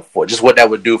Final Four. Just what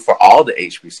that would do for all the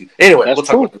HBCU. Anyway, that's we'll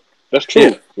true. talk about That's true.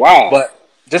 Yeah. Wow. But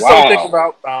just something to think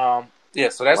about.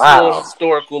 So that's a little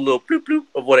historical, little bloop bloop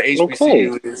of what an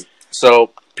HBCU is.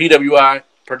 So PWI,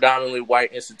 predominantly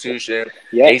white institution.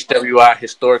 HWI,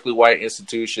 historically white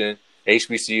institution.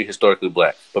 HBCU, historically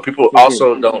black. But people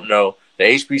also don't know the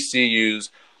HBCUs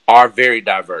are very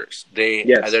diverse. Their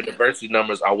diversity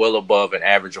numbers are well above an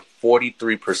average of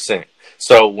 43%.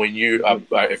 So when you,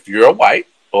 if you're a white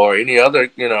or any other,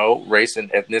 race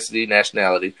and ethnicity,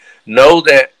 nationality, know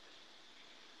that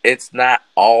it's not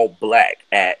all black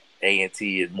at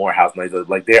A&T and Morehouse.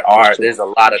 Like there's a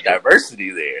lot of diversity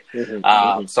there.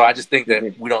 So I just think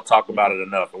that we don't talk about it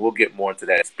enough, and we'll get more into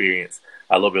that experience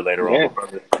a little bit later on.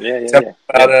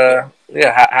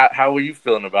 How were you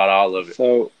feeling about all of it?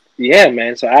 So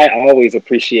man. So I always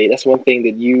appreciate. That's one thing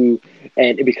that you,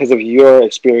 and because of your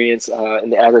experience in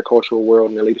the agricultural world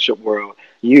and the leadership world,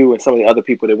 you and some of the other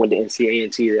people that went to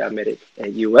NCANT that I met at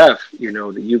UF, you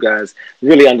know, that you guys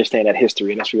really understand that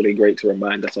history, and that's really great to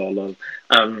remind us all of.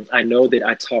 I know that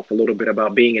I talked a little bit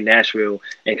about being in Nashville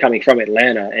and coming from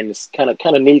Atlanta, and it's kind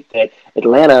of neat that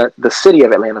Atlanta, the city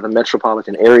of Atlanta, the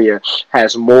metropolitan area,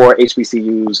 has more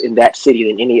HBCUs in that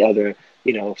city than any other,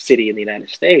 you know, city in the United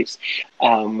States.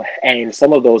 And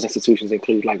some of those institutions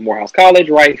include like Morehouse College,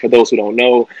 right? For those who don't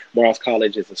know, Morehouse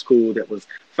College is a school that was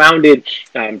founded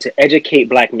to educate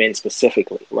Black men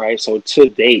specifically, right? So to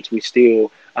date, we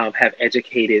still have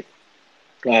educated,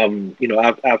 you know,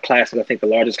 our classes. I think the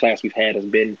largest class we've had has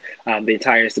been the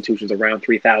entire institution's around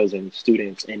 3,000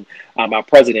 students. And our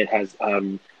president has,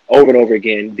 over and over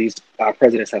again, our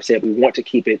presidents have said we want to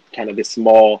keep it kind of this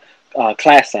small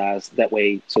class size, that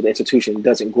way so the institution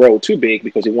doesn't grow too big,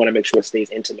 because we want to make sure it stays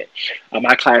intimate.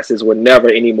 My classes were never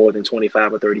any more than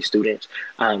 25 or 30 students,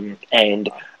 and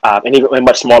even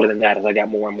much smaller than that as I got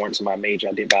more and more into my major.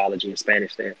 I did biology and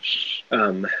Spanish there.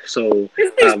 And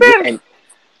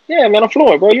yeah, man, I'm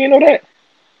fluent, bro. You didn't know that?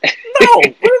 No.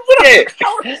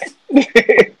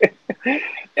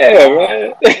 Yeah,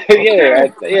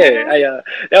 man.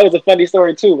 That was a funny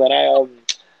story too, man.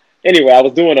 Anyway, I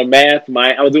was doing a math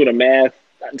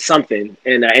something,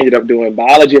 and I ended up doing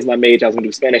biology as my major. I was going to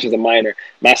do Spanish as a minor.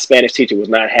 My Spanish teacher was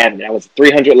not having it. I was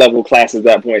 300 level classes at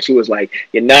that point. She was like,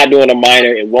 "You're not doing a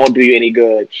minor. It won't do you any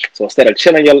good. So instead of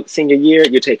chilling your senior year,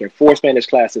 you're taking 4 Spanish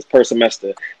classes per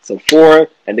semester. So 4,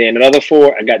 and then another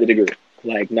 4. I got the degree.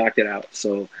 Like, knocked it out.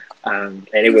 So, and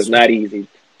it was not easy.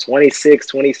 26,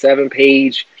 27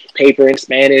 page paper in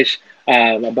Spanish.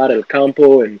 About El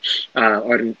Campo and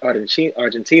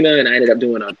Argentina, and I ended up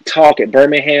doing a talk at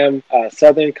Birmingham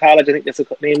Southern College. I think that's the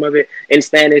name of it, in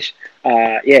Spanish.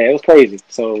 Yeah, it was crazy.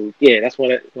 So yeah, that's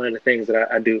one of the things that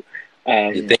I do.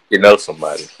 You think you know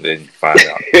somebody, then you find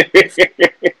out. It's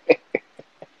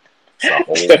a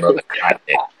whole nother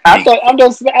content. I've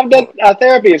done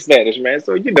therapy in Spanish, man.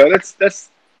 So you know that's.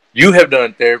 You have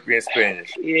done therapy in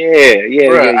Spanish. Yeah.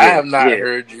 Bruh, I have not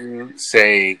heard you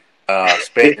say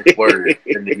Spanish word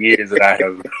in the years that I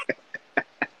have.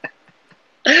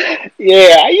 I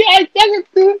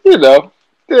you know.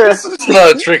 This is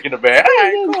not a trick in the bag. All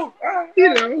right, cool.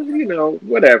 You know,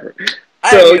 whatever.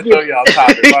 I didn't throw y'all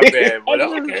topic, my bad, but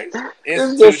okay.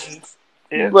 Institutions.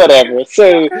 Whatever.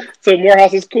 So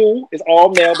Morehouse is cool. It's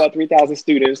all male, about 3,000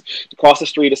 students. Across the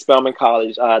street is Spelman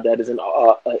College. That is an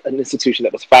institution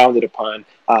that was founded upon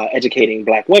educating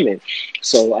Black women.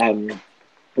 So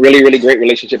really, really great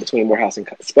relationship between Morehouse and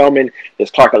Spelman.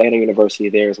 There's Clark Atlanta University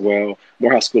there as well.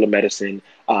 Morehouse School of Medicine,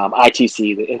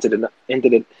 ITC, the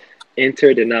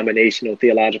Interdenominational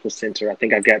Theological Center. I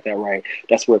think I got that right.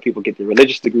 That's where people get their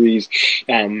religious degrees,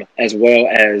 as well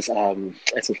as some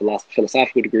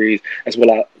philosophical degrees, as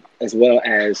well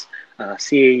as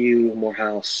CAU,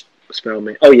 Morehouse,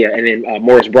 Spelman. Oh yeah, and then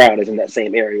Morris Brown is in that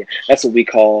same area. That's what we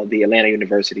call the Atlanta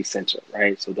University Center,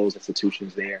 right? So those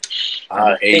institutions there.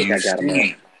 I think I got them all.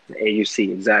 The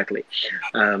AUC, exactly.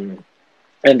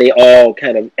 And they all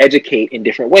kind of educate in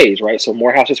different ways, right? So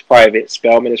Morehouse is private,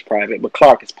 Spelman is private, but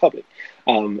Clark is public.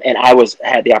 And I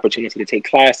had the opportunity to take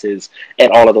classes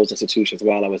at all of those institutions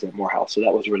while I was at Morehouse, so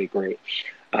that was really great.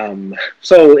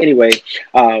 So anyway,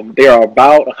 there are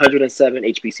about 107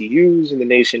 HBCUs in the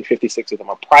nation. 56 of them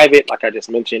are private, like I just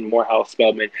mentioned, Morehouse,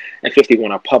 Spelman, and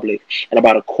 51 are public. And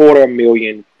about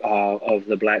 250,000 of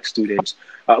the Black students,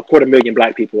 250,000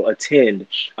 Black people attend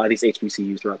these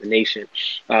HBCUs throughout the nation.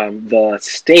 The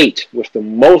state with the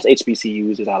most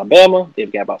HBCUs is Alabama.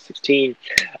 They've got about 16.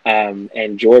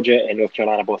 And Georgia and North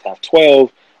Carolina both have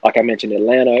 12. Like I mentioned,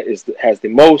 Atlanta has the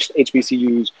most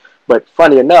HBCUs. But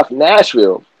funny enough,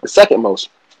 Nashville, the second most.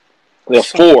 There are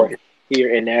 4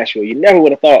 here in Nashville. You never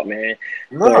would have thought, man.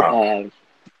 No.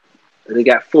 But, they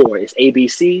got 4. It's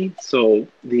ABC, so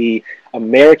the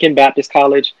American Baptist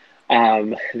College.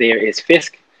 There is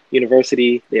Fisk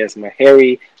University. There's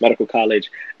Meharry Medical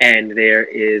College. And there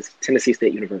is Tennessee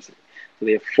State University. So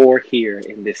there are 4 here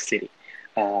in this city.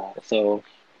 So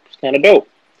it's kind of dope.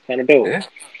 Yeah.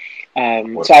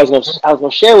 So I was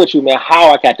gonna share with you, man, how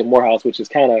I got to Morehouse, which is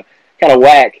kind of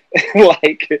whack.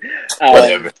 Like,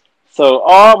 so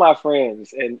all my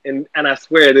friends, and I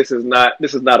swear this is not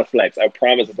a flex. I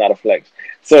promise it's not a flex.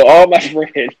 So all my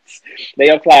friends, they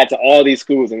applied to all these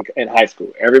schools in high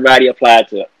school. Everybody applied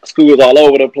to schools all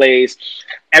over the place.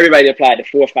 Everybody applied to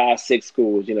 4, 5, 6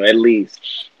 schools, you know, at least.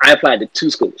 I applied to 2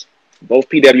 schools. Both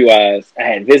PWIs. I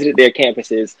had visited their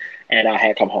campuses, and I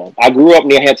had come home. I grew up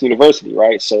near Hampton University,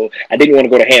 right? So I didn't want to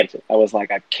go to Hampton. I was like,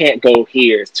 I can't go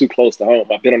here. It's too close to home.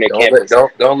 I've been on their campus.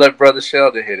 Don't let Brother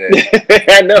Sheldon hear that.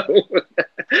 I know.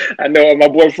 I know my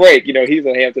boy Frank. He's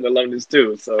a Hampton alumnus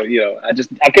too. So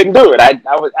I couldn't do it.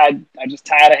 I just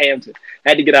tired of Hampton. I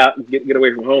had to get out, get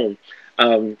away from home.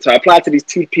 So I applied to these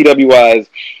two PWIs.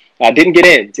 I didn't get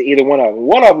in to either one of them.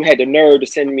 One of them had the nerve to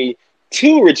send me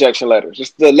 2 rejection letters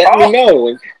just to let me know,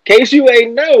 in case you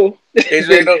ain't know.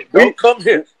 Don't come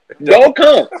here. Don't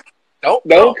come. Don't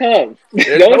come.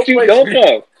 Don't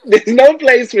come. There's no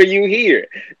place for you here.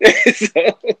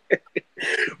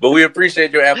 But we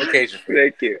appreciate your application.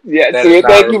 Thank you. Yeah, so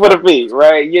thank you for the fee,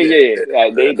 right?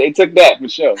 Yeah. They took that for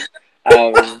sure.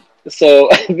 So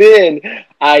then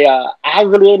I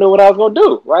really didn't know what I was gonna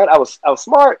do. Right? I was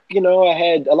smart. I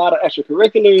had a lot of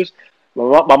extracurriculars.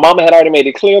 My mama had already made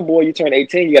it clear, boy, you turn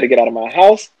 18, you got to get out of my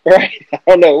house. Right? I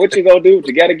don't know what you gonna do, but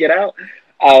you got to get out.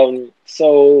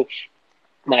 So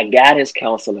my guidance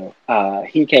counselor,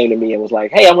 he came to me and was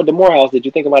like, "Hey, I went to Morehouse. Did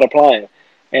you think about applying?"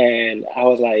 And I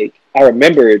was like, I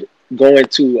remembered going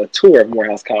to a tour of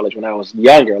Morehouse College when I was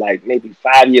younger, like maybe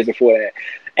 5 years before that.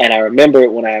 And I remember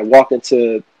when I walked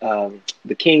into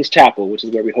the King's Chapel, which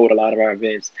is where we hold a lot of our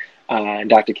events, and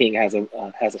Dr. King has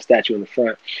a statue in the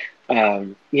front.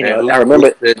 I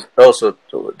remember.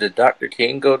 Did Dr.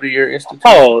 King go to your institute?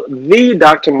 Oh, the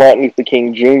Dr. Martin Luther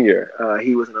King Jr.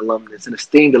 He was an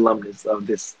esteemed alumnus of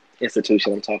this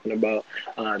institution I'm talking about,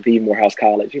 the Morehouse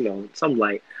College. Something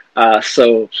like.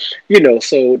 So we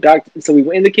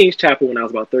were in the King's Chapel when I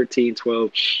was about 13,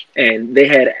 12, and they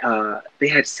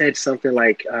had said something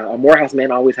like, a Morehouse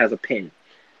man always has a pen.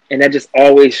 And that just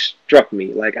always struck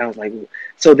me. Like, I was like,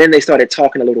 so then they started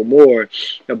talking a little more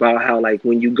about how, like,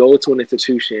 when you go to an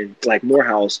institution like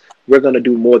Morehouse, we're going to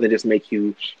do more than just make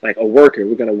you like a worker.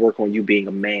 We're going to work on you being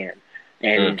a man.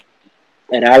 And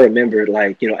I remembered,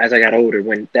 like, as I got older,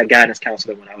 when that guidance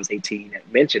counselor, when I was 18,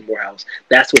 had mentioned Morehouse,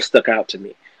 that's what stuck out to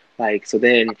me. Like, so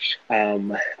then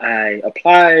I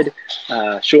applied.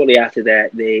 Shortly after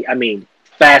that,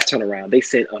 fast turnaround. They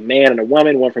sent a man and a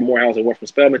woman, one from Morehouse and one from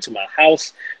Spelman, to my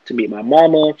house to meet my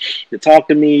mama, to talk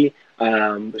to me.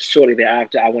 Shortly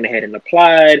thereafter, I went ahead and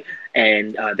applied,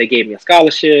 and they gave me a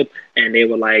scholarship, and they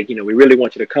were like, we really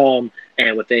want you to come.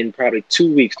 And within probably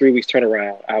 2 weeks, 3 weeks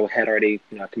turnaround, I had already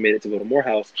committed to go to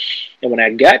Morehouse. And when I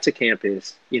got to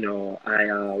campus,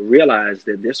 I realized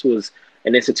that this was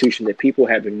an institution that people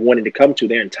have been wanting to come to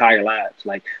their entire lives.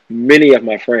 Like, many of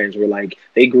my friends were like,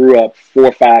 they grew up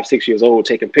 4, 5, 6 years old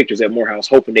taking pictures at Morehouse,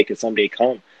 hoping they could someday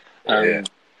come.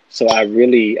 So I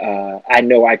really, I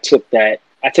know I took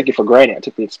it for granted. I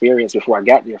took the experience before I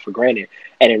got there for granted.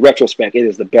 And in retrospect, it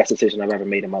is the best decision I've ever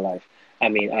made in my life. I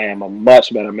mean, I am a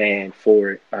much better man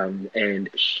for it. And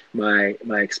my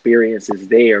experiences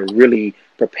there really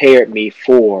prepared me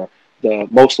for the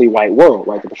mostly white world,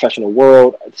 right? The professional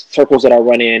world, circles that I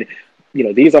run in.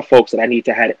 These are folks that I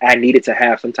needed to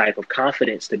have some type of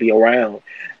confidence to be around,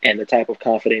 and the type of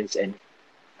confidence and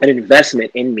an investment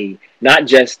in me, not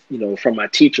just, from my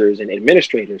teachers and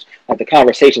administrators, like the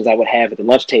conversations I would have at the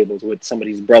lunch tables with some of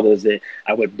these brothers that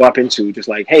I would bump into, just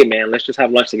like, hey man, let's just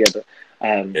have lunch together.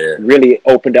 Really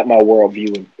opened up my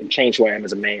worldview and changed who I am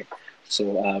as a man.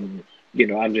 So, I'm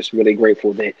just really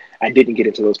grateful that I didn't get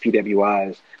into those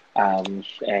PWIs. And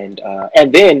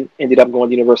then ended up going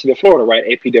to the University of Florida, right,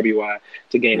 APWI,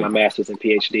 to gain my master's and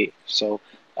PhD. So,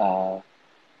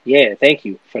 thank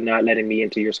you for not letting me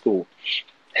into your school.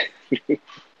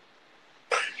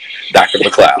 Dr.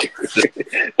 McLeod.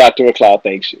 Dr. McLeod,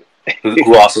 thanks you.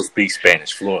 Who also speaks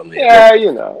Spanish fluently.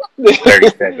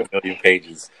 37 million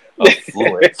pages of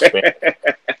fluent Spanish.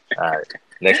 All right.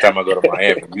 Next time I go to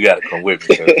Miami, you got to come with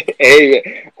me.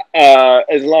 Hey,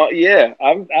 as long,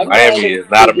 I'm Miami is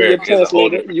not America. It's a whole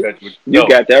different country. You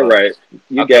got that right.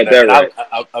 You got that right.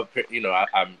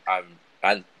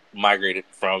 I migrated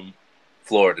from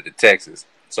Florida to Texas,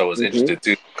 so it's interesting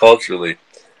too. Culturally,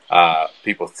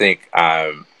 people think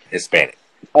I'm Hispanic.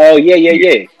 Oh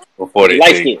yeah. Before they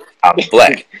think I'm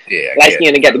black. Yeah, light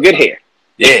skin and got the good hair.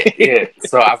 Yeah.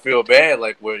 So I feel bad,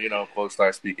 like when folks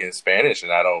start speaking Spanish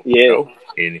and I don't know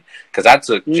any, because I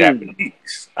took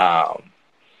Japanese.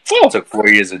 Took 4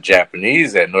 years of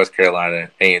Japanese at North Carolina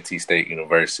A&T State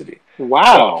University.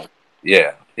 Wow. So,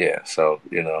 yeah. So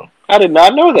I did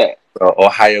not know that.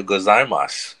 Ohayo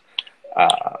gozaimasu.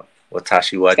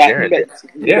 Watashi wa jiren.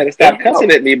 You better stop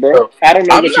cussing at me, bro. So, I don't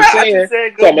know what you're saying,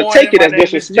 so I'm gonna take it as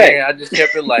disrespect. I just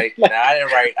kept it like, I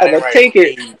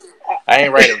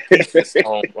ain't write a thesis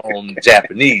on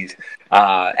Japanese.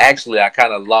 Actually, I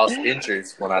kind of lost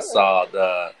interest when I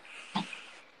saw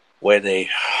where they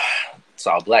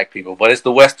saw black people, but it's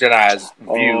the westernized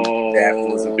view that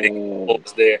was a big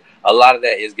focus there. A lot of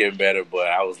that is getting better, but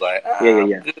I was like,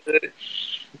 good.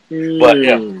 But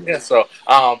yeah, Mm. yeah. So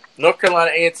North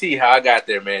Carolina A&T, how I got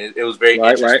there, man, it was very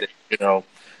Right, right. interesting.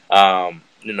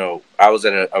 I was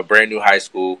at a brand new high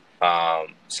school,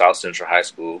 South Central High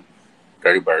School.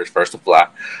 30 Birds, first to fly,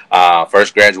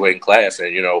 first graduating class,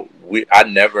 and I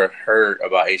never heard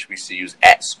about HBCUs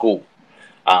at school.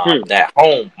 At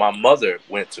home, my mother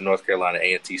went to North Carolina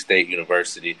A&T State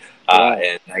University Wow.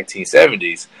 in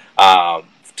 1970s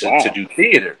to do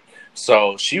theater.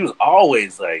 So she was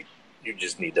always like, "You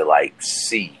just need to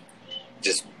see,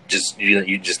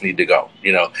 you just need to go."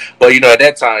 But at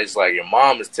that time, it's like your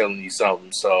mom is telling you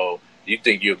something, so you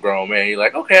think you're a grown man. You're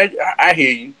like, "Okay, I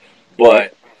hear you,"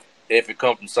 but if it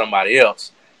comes from somebody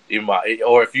else, you might,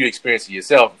 or if you experience it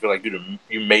yourself, feel like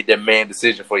you made that man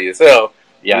decision for yourself.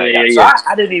 Yeah. So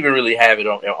I didn't even really have it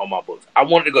on my books. I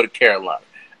wanted to go to Carolina.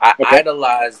 I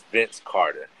idolized Vince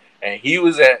Carter, and he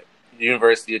was at the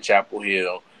University of Chapel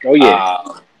Hill. Oh yeah,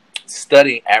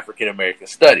 studying African American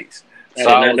studies. I did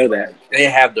not know that. They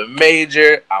have the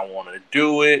major. I wanted to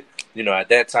do it. At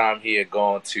that time he had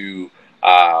gone to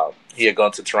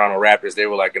Toronto Raptors. They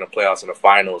were like in the playoffs and the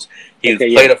finals. He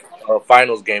played a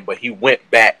finals game, but he went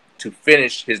back to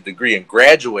finish his degree and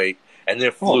graduate, and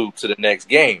then flew to the next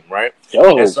game, right?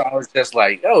 And so I was just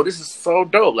like, "Oh, this is so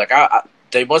dope! Like,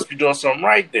 they must be doing something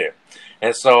right there."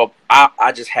 And so I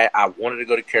wanted to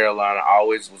go to Carolina. I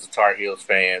always was a Tar Heels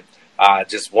fan. I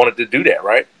just wanted to do that,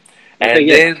 right? And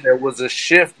then there was a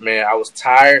shift, man. I was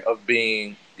tired of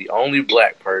being the only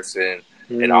black person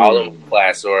in all of the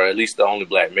class, or at least the only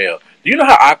black male. Do you know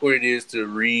how awkward it is to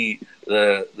read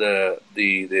the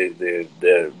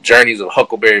journeys of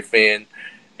Huckleberry Finn,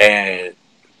 and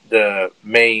the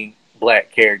main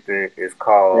black character is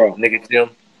called Nigga Jim?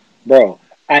 Bro,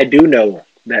 I do know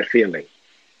that feeling.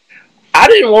 I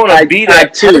didn't want to be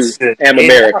that person. Am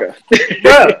America.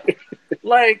 Bruh.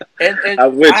 Like, and I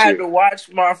had to watch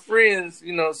my friends,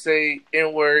 say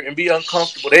N-word and be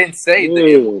uncomfortable. They didn't say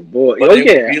the N-word. Boy. But they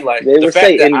would be like, they the would fact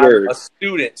say that N-word. I'm a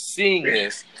student seeing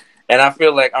this, and I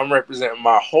feel like I'm representing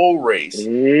my whole race.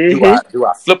 Mm-hmm. Do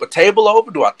I flip a table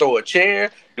over? Do I throw a chair?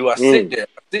 Do I sit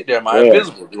there? Am I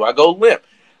invisible? Do I go limp?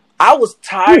 I was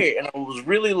tired, and I was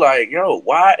really like, yo,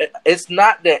 why? It's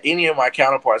not that any of my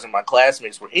counterparts and my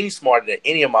classmates were any smarter than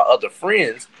any of my other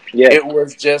friends. Yeah. It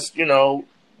was just,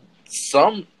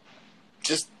 some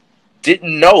just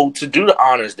didn't know to do the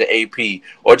honors, the AP,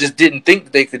 or just didn't think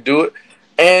that they could do it,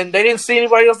 and they didn't see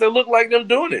anybody else that looked like them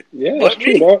doing it. Yeah, that's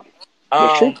true, dog.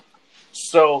 That's true.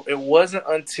 So it wasn't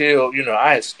until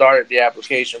I had started the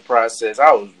application process,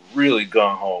 I was really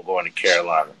gung-ho going to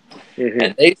Carolina. Mm-hmm.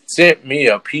 And they sent me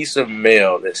a piece of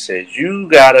mail that said, "You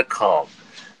gotta come.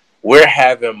 We're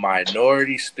having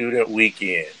minority student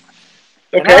weekend."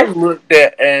 Okay. And I looked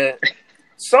at, and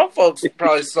some folks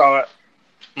probably saw it.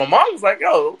 My mom was like,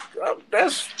 "Yo,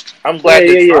 I'm glad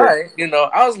they're trying."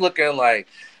 I was looking like,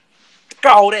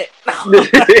 "Call that."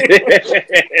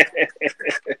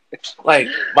 Like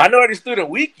minority student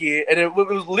weekend, and it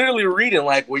was literally reading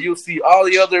like where you'll see all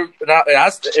the other.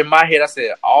 In my head, I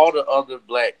said all the other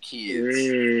black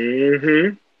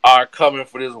kids are coming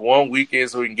for this one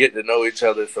weekend, so we can get to know each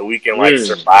other, so we can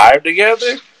survive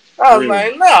together. I was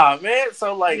like, nah, man.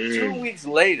 So 2 weeks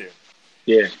later,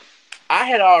 I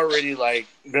had already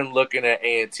been looking at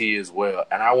A&T as well,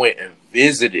 and I went and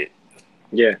visited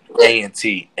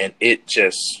A&T, and it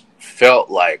just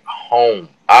felt like home.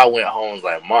 I went home and was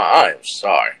like, "Mom, I am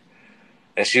sorry."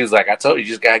 And she was like, "I told you, you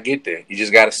just gotta get there. You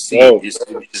just gotta see it. You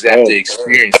just have to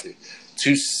experience it."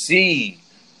 To see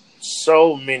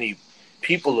so many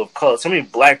people of color, so many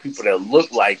black people that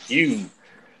look like you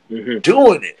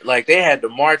doing it. Like, they had the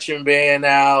marching band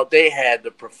out, they had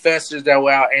the professors that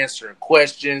were out answering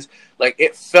questions. Like,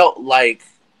 it felt like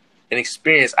an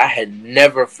experience I had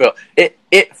never felt.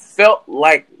 It felt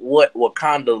like what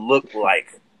Wakanda looked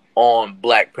like on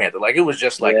Black Panther. Like, it was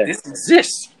just like, this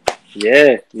exists.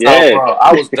 Yeah. Oh, bro,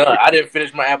 I was done. I didn't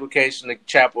finish my application to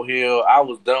Chapel Hill. I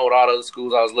was done with all the other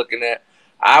schools I was looking at.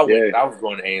 I was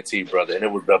going to A&T, brother, and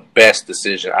it was the best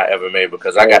decision I ever made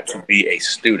because I got to be a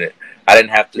student. I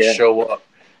didn't have to show up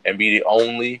and be the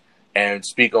only and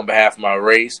speak on behalf of my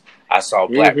race. I saw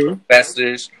black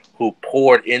professors who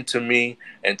poured into me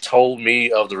and told me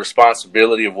of the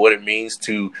responsibility of what it means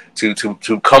to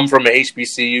come from an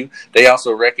HBCU. They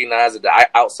also recognized that the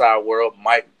outside world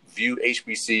might view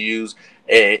HBCUs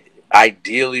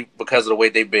ideally because of the way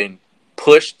they've been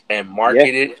pushed and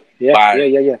marketed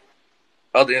by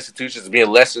other institutions being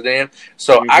lesser than.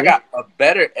 So I got a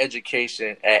better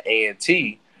education at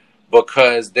A&T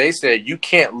because they said you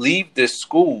can't leave this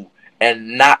school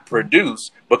and not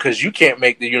produce because you can't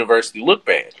make the university look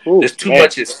bad. There's too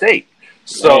much at stake.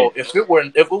 So if it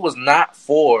was not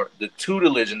for the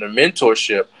tutelage and the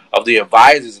mentorship of the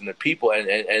advisors and the people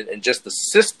and just the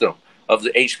system of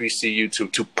the HBCU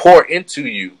to pour into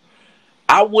you,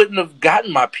 I wouldn't have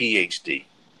gotten my PhD.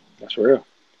 That's real.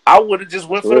 I would have just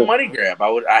went for the money grab.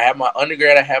 I had my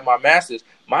undergrad, I had my master's.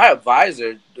 My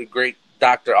advisor, the great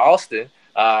Dr. Alston,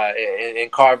 in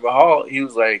Carver Hall, he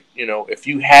was like, if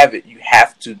you have it, you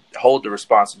have to hold the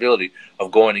responsibility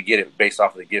of going to get it based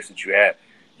off of the gifts that you have.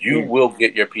 You will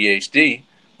get your PhD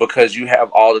because you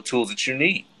have all the tools that you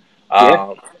need.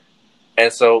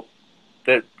 And so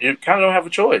that you kind of don't have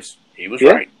a choice. He was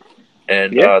right.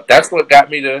 And that's what got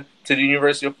me to the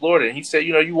University of Florida. And he said,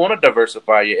 you want to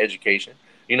diversify your education.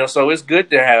 So it's good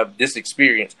to have this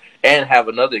experience and have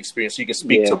another experience so you can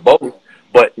speak to both.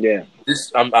 But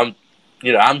this, I'm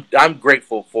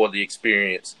grateful for the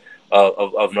experience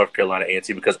of North Carolina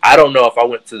A&T, because I don't know if I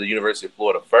went to the University of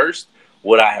Florida first,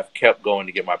 would I have kept going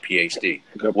to get my PhD?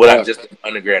 Would I just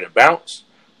undergrad and bounce?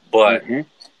 But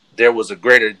there was a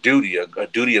greater duty, a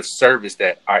duty of service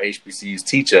that our HBCUs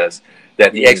teach us,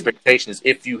 that the expectation is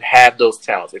if you have those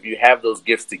talents, if you have those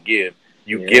gifts to give,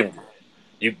 you give them.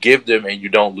 You give them and you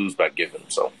don't lose by giving them.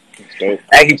 So,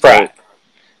 Aggie pride.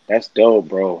 That's dope,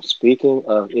 bro. Speaking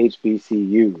of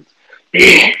HBCUs,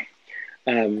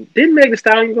 didn't Meg Thee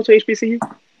Stallion go to HBCU?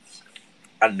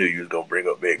 I knew you was going to bring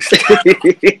up Meg.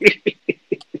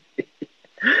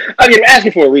 I mean, I'm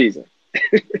asking for a reason.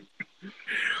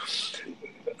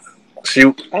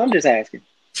 I'm just asking.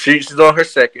 She's on her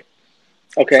second.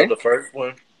 Okay. So the first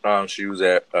one, she was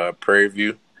at Prairie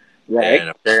View. Right. And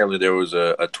apparently there was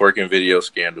a twerking video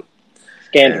scandal.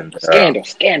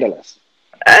 Scandalous.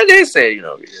 And they say,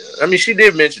 I mean, she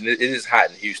did mention it is hot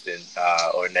in Houston,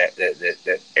 or in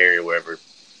that area, wherever,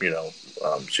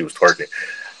 she was twerking.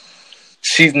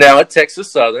 She's now at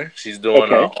Texas Southern. She's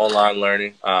doing online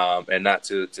learning, and not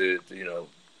to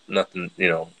nothing,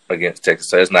 against Texas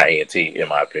Southern. It's not A&T in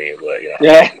my opinion, but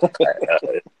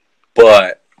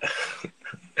but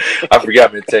I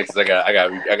forgot I'm in Texas. I got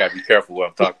to be careful what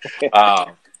I'm talking.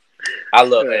 I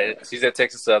love it. She's at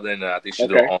Texas Southern. I think she's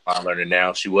doing online learning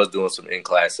now. She was doing some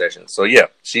in-class sessions. So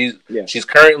she's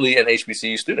currently an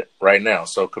HBCU student right now.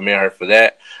 So commend her for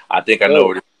that. I think I know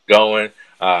where this is going,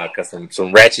 because some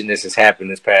ratchetness has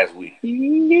happened this past week.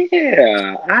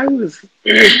 Yeah, I was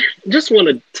just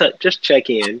want to just check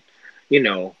in.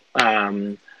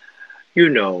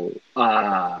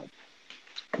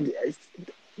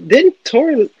 Then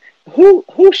Tori,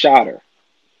 who shot her?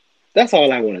 That's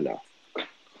all I want to know.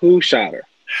 Who shot her?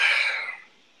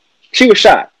 She was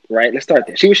shot, right? Let's start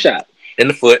there. She was shot. In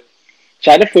the foot.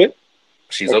 Shot in the foot.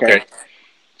 She's okay.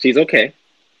 She's okay.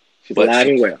 She's alive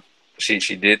and well. She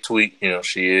did tweet,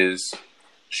 she's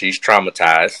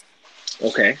traumatized.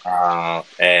 Okay.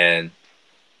 And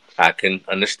I can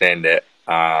understand that.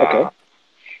 Okay.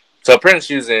 So apparently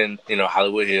she was in,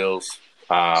 Hollywood Hills.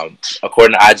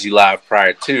 According to IG Live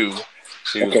prior to,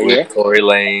 she was with Tory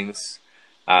Lanez.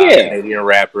 Canadian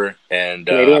rapper, and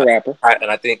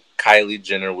I think Kylie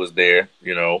Jenner was there.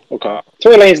 Okay.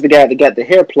 Tory Lanez is the guy that got the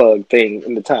hair plug thing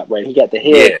in the top, right? He got the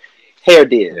hair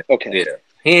did. Yeah. Okay. Yeah.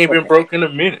 He ain't been broke in a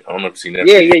minute. I don't know if you've seen that.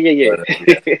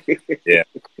 Yeah.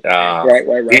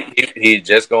 Right. He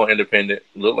just gone independent.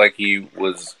 Looked like he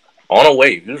was on a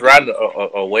wave. He was riding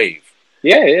a wave.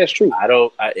 Yeah, it's true.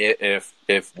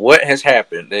 If what has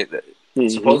happened,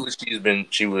 supposedly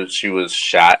she was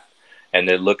shot. And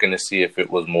they're looking to see if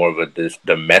it was more of a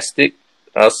domestic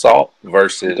assault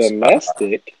versus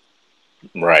domestic.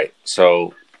 Right.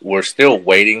 So we're still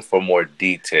waiting for more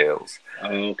details.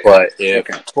 Okay. But if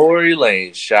Tory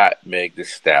Lanez shot Meg Thee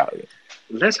Stallion,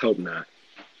 let's hope not,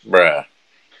 bruh.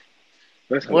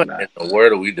 Let's hope what not. In the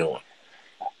world are we doing?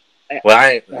 Well,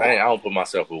 I don't put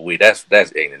myself with we. That's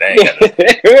ignorant. I ain't got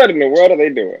nothing. What in the world are they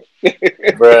doing,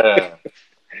 bruh?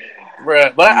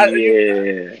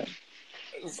 But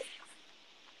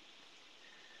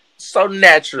so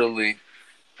naturally,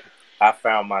 I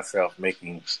found myself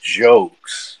making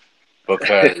jokes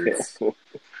because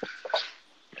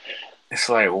it's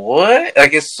like, what?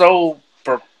 Like, it's so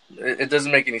it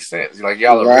doesn't make any sense. Like,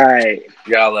 y'all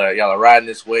are riding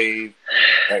this wave.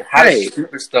 Like, how does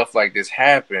stupid stuff like this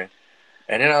happen?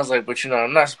 And then I was like, but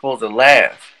I'm not supposed to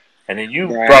laugh. And then you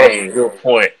brought up a good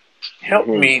point. Help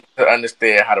me to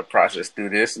understand how to process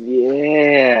through this.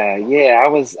 Yeah.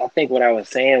 I think what I was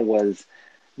saying was,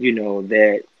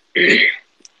 that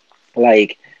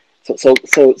like, so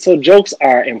jokes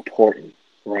are important,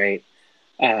 right?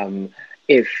 And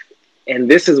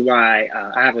this is why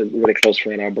I have a really close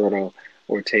friend, Alberto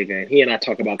Ortega, and he and I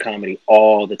talk about comedy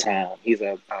all the time. He's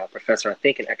a professor, I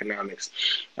think, in economics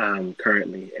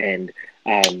currently, and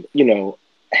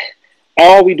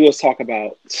all we do is talk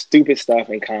about stupid stuff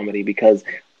in comedy because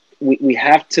we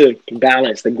have to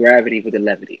balance the gravity with the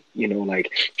levity, you know,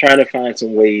 like trying to find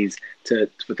some ways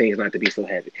for things not to be so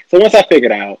heavy. So once I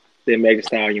figured out that Megan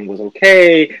Stallion was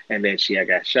okay, and then she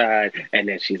got shot, and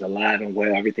then she's alive and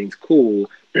well, everything's cool.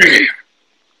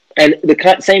 And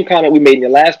the same comment we made in the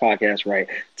last podcast, right?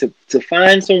 To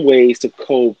find some ways to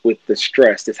cope with the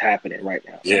stress that's happening right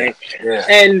now, right? Yeah.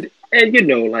 And you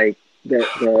know, like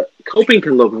the coping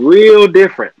can look real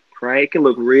different, right? It can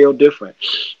look real different.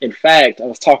 In fact, I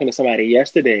was talking to somebody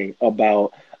yesterday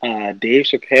about Dave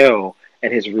Chappelle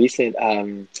and his recent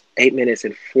 8 minutes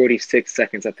and 46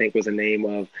 seconds, I think was the name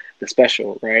of the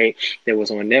special, right? That was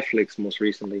on Netflix most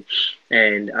recently.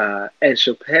 And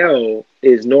Chappelle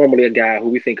is normally a guy who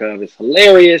we think of as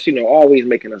hilarious, you know, always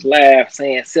making us laugh,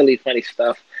 saying silly, funny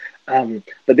stuff.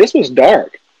 But this was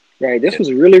dark, right? This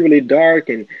was really, really dark,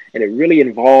 and it really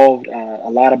involved a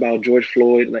lot about George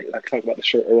Floyd. Like I talked about the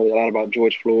show earlier, a lot about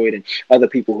George Floyd and other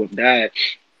people who have died.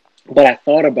 But I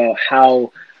thought about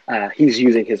how he's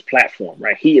using his platform,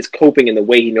 right? He is coping in the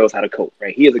way he knows how to cope,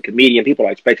 right? He is a comedian. People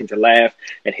are expecting to laugh.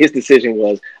 And his decision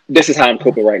was, this is how I'm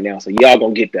coping right now. So y'all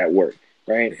gonna get that work,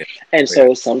 right? And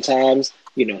so sometimes,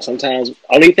 you know,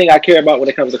 only thing I care about when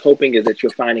it comes to coping is that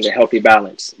you're finding a healthy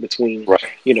balance between,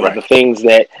 you know, the things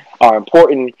that are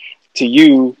important to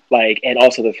you, like, and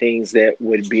also the things that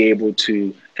would be able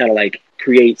to kind of like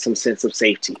create some sense of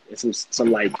safety and some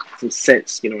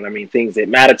sense, you know what I mean? Things that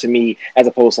matter to me as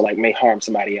opposed to like may harm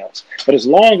somebody else. But as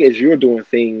long as you're doing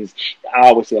things, I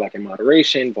always feel like in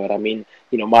moderation, but I mean,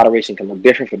 you know, moderation can look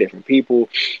different for different people.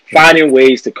 Finding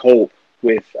ways to cope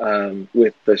with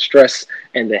the stress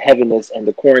and the heaviness and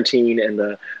the quarantine and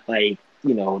the, like,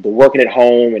 you know, the working at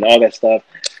home and all that stuff.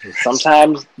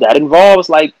 Sometimes that involves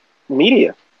like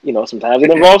media. You know, sometimes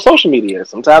it involves social media.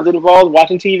 Sometimes it involves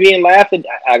watching TV and laughing.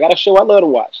 I got a show I love to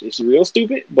watch. It's real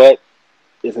stupid, but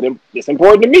it's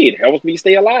important to me. It helps me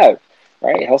stay alive,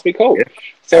 right? It helps me cope.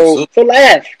 So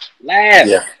laugh.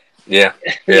 Yeah.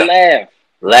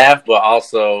 Laugh, but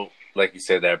also, like you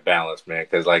said, that balance, man.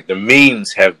 Because like the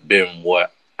memes have been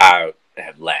what I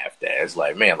have laughed at. It's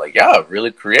like, man, like y'all are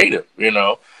really creative, you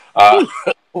know.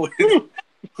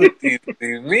 With these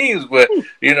memes, but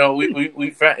you know, we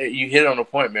found, you hit on the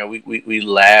point, man. We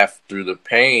laugh through the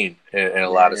pain in a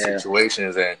lot of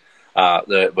situations, and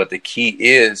but the key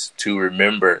is to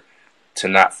remember to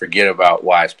not forget about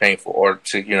why it's painful, or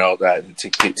to, you know, to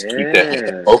keep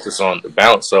that focus on the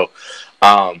balance. So,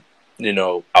 you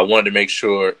know, I wanted to make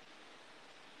sure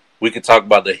we could talk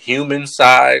about the human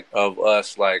side of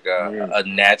us, like a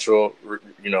natural,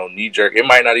 you know, knee jerk. It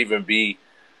might not even be.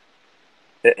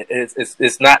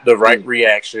 It's not the right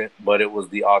reaction, but it was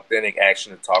the authentic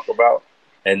action to talk about,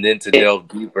 and then to delve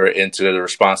deeper into the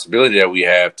responsibility that we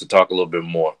have to talk a little bit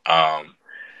more. And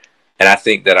I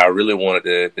think that I really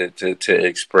wanted to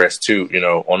express too, you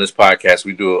know, on this podcast,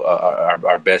 we do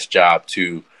our best job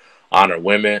to honor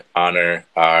women, honor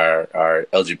our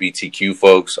LGBTQ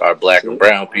folks, our Black and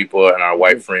brown people, and our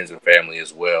white friends and family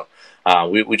as well.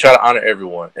 We try to honor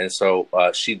everyone. And so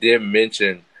she did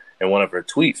mention in one of her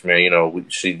tweets, man, you know,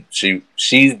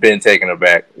 she's been taken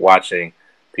aback watching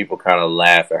people kind of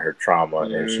laugh at her trauma,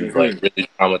 and she's like really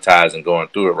traumatized and going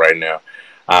through it right now.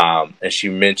 And she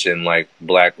mentioned like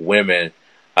Black women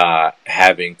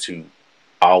having to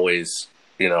always,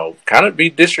 you know, kind of be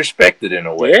disrespected in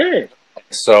a way. Yeah.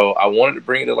 So I wanted to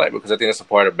bring it to light because I think it's a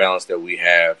part of balance that we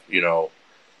have. You know,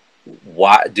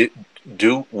 why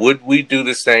would we do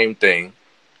the same thing?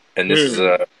 And this is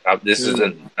a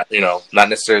you know, not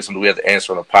necessarily something we have to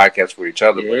answer on a podcast for each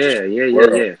other, but just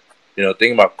you know,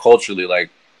 thinking about culturally, like,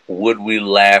 would we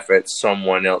laugh at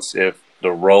someone else if the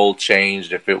role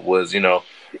changed? If it was, you know,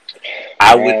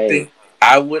 I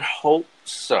would hope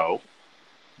so,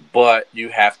 but you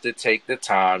have to take the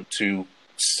time to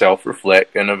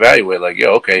self-reflect and evaluate. Like,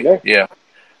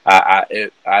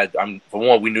 I'm for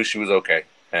one, we knew she was okay,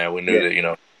 and we knew that, you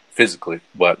know, physically,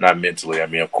 but not mentally. I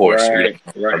mean, of course,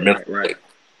 right.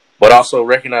 But also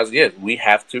recognize, we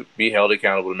have to be held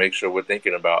accountable to make sure we're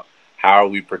thinking about how are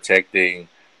we protecting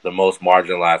the most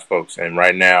marginalized folks. And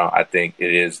right now, I think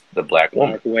it is the Black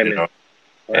woman. You know?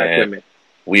 And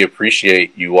we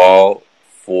appreciate you all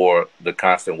for the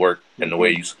constant work and the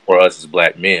way you support us as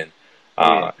Black men.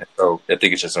 So I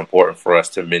think it's just important for us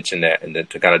to mention that, and then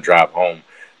to kind of drive home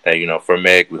that, you know, for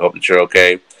Meg, we hope that you're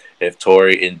okay. If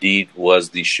Tory indeed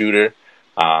was the shooter,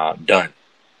 done,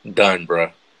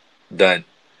 bro, done.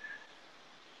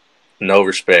 No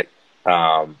respect.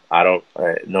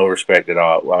 No respect at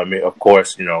all. Well, I mean, of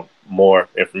course, you know, more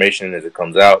information as it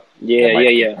comes out.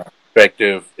 Yeah.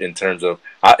 perspective in terms of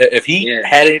if he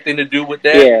had anything to do with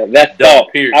that. Yeah, that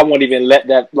thought. Period. I won't even let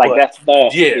that. Like, that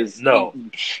thought.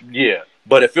 Yeah.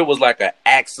 But if it was like an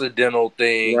accidental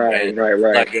thing, right.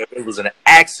 Like if it was an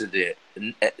accident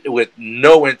with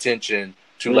no intention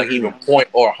to like even point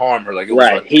or harm her, like it was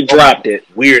like, he dropped it.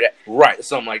 Weird, right?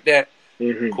 Something like that.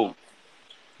 Mm-hmm. Cool.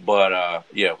 But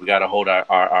yeah, we gotta hold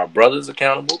our brothers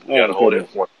accountable. We gotta hold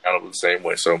everyone accountable the same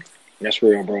way. So that's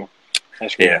real, bro.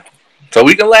 That's real. Yeah. So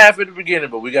we can laugh at the beginning,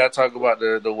 but we gotta talk about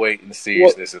the weight and the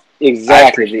seriousness.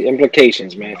 Exactly, the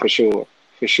implications, man, for sure.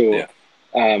 Yeah.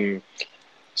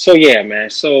 So yeah, man.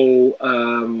 So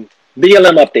BLM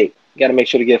update. Got to make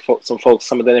sure to give some folks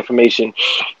some of that information.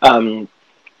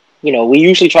 We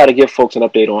usually try to give folks an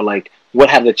update on like what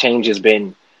have the changes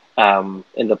been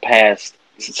in the past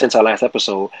since our last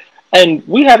episode, and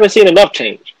we haven't seen enough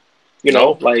change.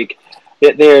 Like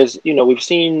there's we've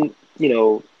seen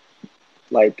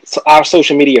like our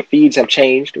social media feeds have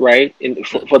changed, right?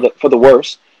 For the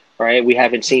worse, right? We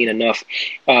haven't seen enough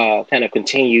kind of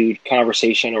continued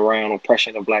conversation around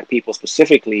oppression of Black people.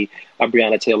 Specifically,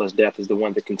 Breonna Taylor's death is the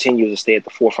one that continues to stay at the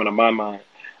forefront of my mind.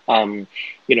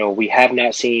 We have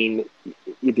not seen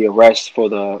the arrest for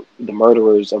the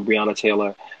murderers of Breonna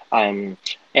Taylor, and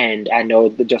I know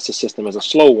the justice system is a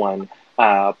slow one,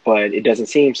 but it doesn't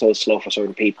seem so slow for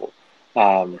certain people.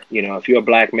 If you're a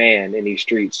Black man in these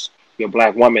streets, you're a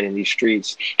Black woman in these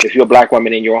streets, if you're a Black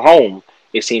woman in your home,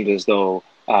 it seems as though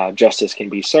justice can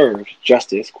be served,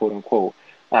 justice, quote unquote.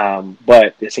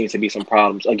 But there seems to be some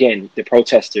problems. Again, the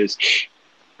protesters,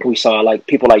 we saw like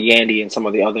people like Yandy and some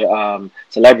of the other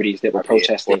celebrities that were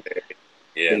protesting.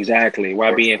 Yeah, exactly.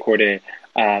 YB and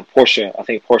Cordae, Portia. I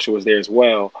think Portia was there as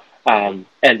well. And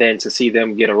then to see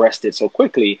them get arrested so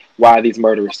quickly, why are these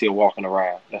murderers still walking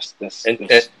around? That's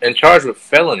charged with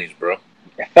felonies, bro.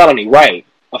 A felony, right?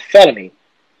 A felony.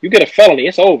 You get a felony,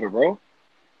 it's over, bro.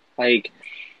 Like,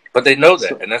 but they know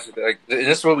that, and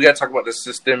that's what we got to talk about, the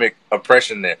systemic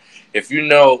oppression there. If you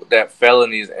know that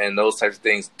felonies and those types of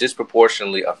things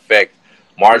disproportionately affect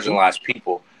marginalized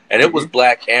people, and it was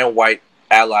Black and white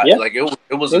allies, like it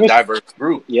was a diverse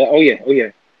group. Yeah. Oh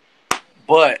yeah.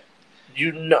 But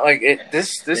like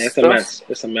this it's stuff, a mess.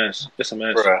 It's a mess.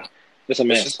 Bruh. It's a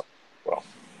mess.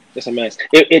 It's a mess.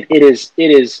 It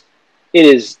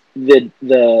is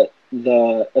the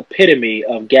epitome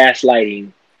of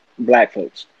gaslighting black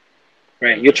folks.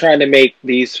 Right? You're trying to make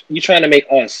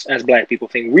us as black people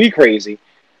think we crazy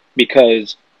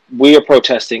because we are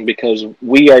protesting, because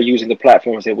we are using the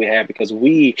platforms that we have, because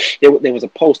there was a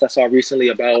post I saw recently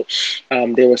about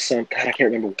there was some, God, I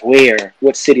can't remember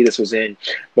what city this was in,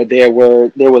 but there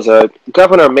was a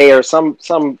governor, mayor,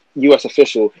 some U.S.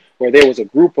 official, where there was a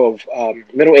group of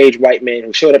middle-aged white men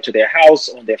who showed up to their house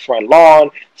on their front lawn,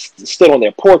 stood on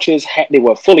their porches. They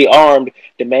were fully armed,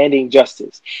 demanding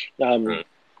justice.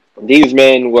 These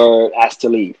men were asked to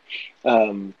leave.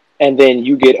 And then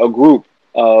you get a group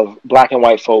of black and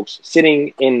white folks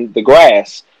sitting in the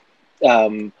grass,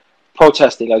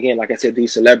 protesting. Again, like I said,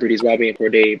 these celebrities, YB and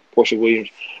Cordae, Portia Williams,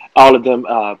 all of them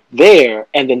there.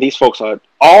 And then these folks are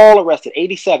all arrested.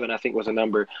 87, I think was the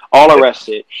number, all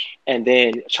arrested, and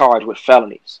then charged with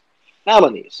felonies.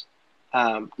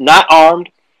 Not armed.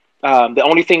 The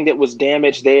only thing that was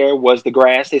damaged there was the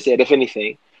grass, they said, if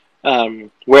anything.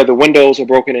 Where the windows were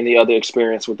broken in the other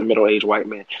experience with the middle-aged white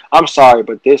man. I'm sorry,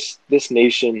 but this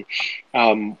nation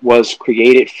was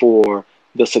created for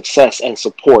the success and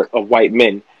support of white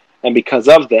men. And because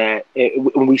of that,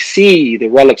 we see the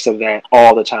relics of that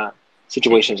all the time,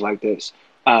 situations like this.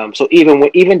 So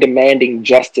even demanding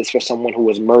justice for someone who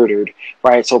was murdered,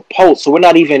 right? So we're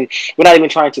not even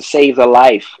trying to save the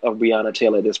life of Breonna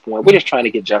Taylor at this point. We're just trying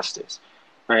to get justice,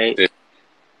 right?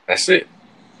 That's it.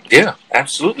 Yeah,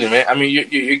 absolutely, man. I mean,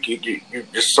 you're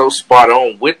just so spot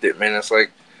on with it, man. It's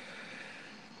like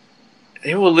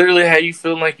they will literally have you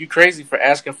feeling like you crazy for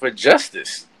asking for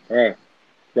justice, right?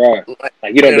 Like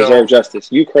you don't deserve justice.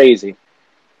 You crazy,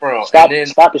 bro. Stop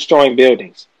destroying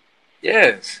buildings.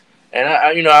 Yes, and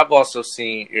I've also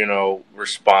seen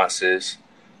responses.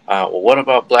 Well, what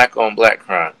about black on black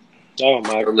crime? Oh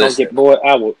my God, boy!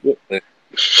 I will.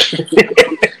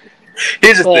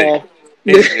 Here's the thing.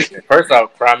 First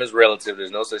off, crime is relative. There's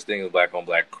no such thing as black on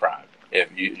black crime.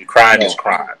 Crime is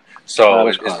crime. So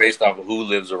it's based off of who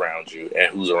lives around you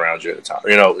and who's around you at the time.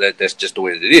 That's just the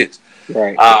way that it is.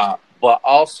 Right. But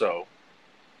also,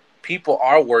 people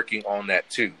are working on that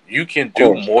too. You can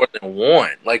do more than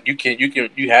one. Like you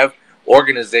have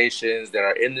organizations that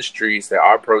are in the streets that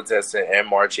are protesting and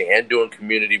marching and doing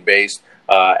community-based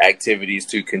activities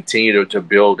to continue to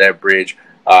build that bridge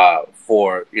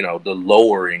for the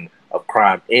lowering of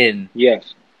crime in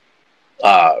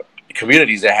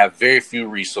communities that have very few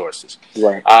resources.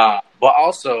 Right. But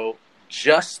also,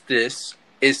 justice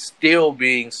is still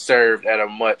being served at a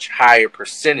much higher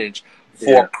percentage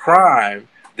for crime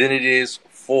than it is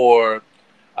for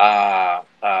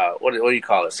what do you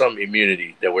call it? Some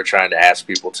immunity that we're trying to ask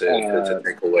people to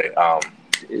take away.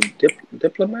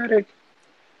 Diplomatic.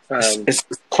 It's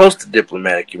close to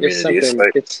diplomatic immunity.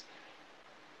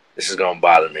 This is going to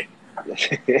bother me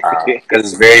because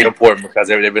it's very important because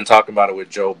they've been talking about it with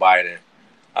Joe Biden.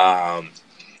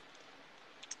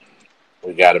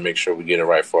 We got to make sure we get it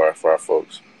right for our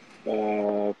folks.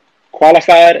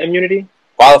 Qualified immunity.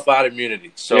 Qualified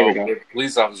immunity. So,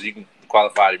 police officers,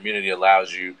 qualified immunity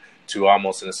allows you to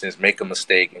almost, in a sense, make a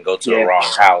mistake and go to a wrong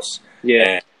house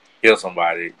and kill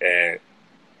somebody and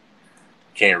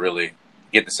can't really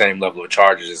get the same level of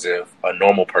charges as if a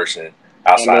normal person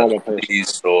outside of the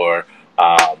police or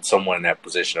someone in that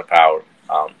position of power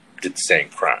did the same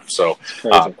crime. So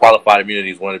qualified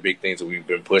immunity is one of the big things that we've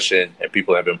been pushing, and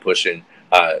people have been pushing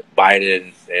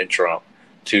Biden and Trump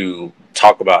to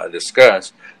talk about and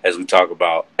discuss as we talk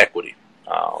about equity.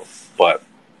 But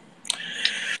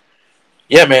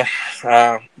yeah, man,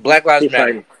 Black Lives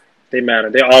Matter. They matter.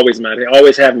 They always matter. They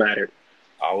always have mattered.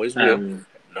 Always will.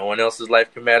 No one else's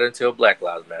life can matter until Black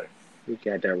Lives matter. You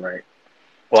got that right.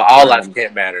 Well, all lives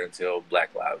can't matter until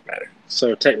Black Lives matter.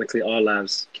 So technically, all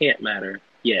lives can't matter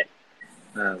yet.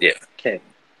 Okay.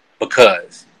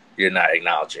 Because you're not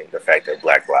acknowledging the fact that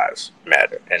Black lives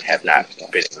matter and have not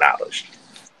been acknowledged.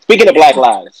 Speaking of Black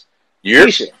lives,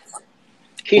 Keisha,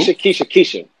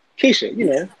 you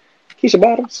know, Keisha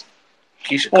Bottoms.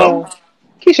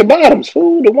 Keisha Bottoms,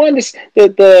 fool. The one that's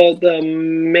the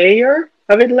mayor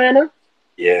of Atlanta.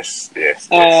 Yes.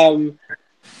 Brian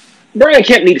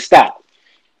Kemp need to stop.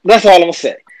 That's all I'm gonna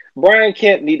say. Brian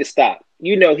Kemp need to stop.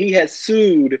 You know, he has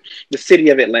sued the city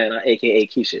of Atlanta, aka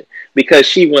Keisha, because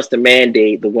she wants to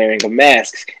mandate the wearing of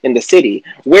masks in the city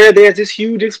where there's this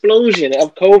huge explosion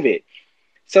of COVID.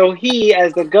 So he,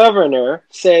 as the governor,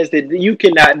 says that you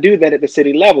cannot do that at the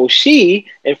city level. She,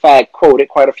 in fact, quoted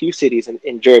quite a few cities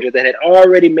in Georgia that had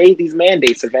already made these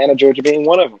mandates, Savannah, Georgia being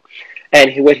one of them.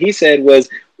 And what he said was,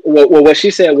 what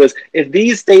she said was, if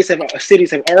these cities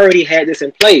have already had this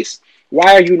in place,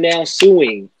 why are you now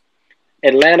suing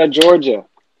Atlanta, Georgia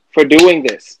for doing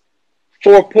this?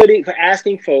 For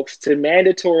asking folks to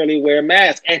mandatorily wear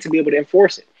masks and to be able to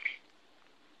enforce it.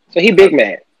 So he big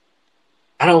mad.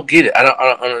 I don't get it. I don't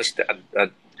understand.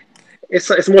 It's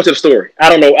more to the story.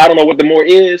 I don't know what the more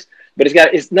is, but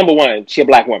it's number one, she a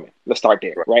Black woman. Let's start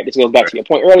there, right? This goes back to your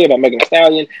point earlier about Megan Thee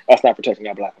Stallion. Us not protecting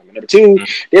our Black women. Number two,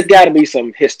 there's got to be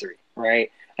some history,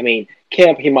 right? I mean,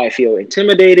 Kemp, he might feel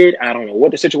intimidated. I don't know what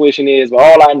the situation is, but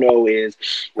all I know is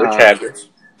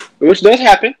which does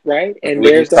happen, right? And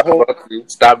there's the whole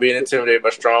stop being intimidated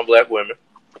by strong Black women,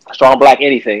 strong Black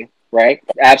anything, right?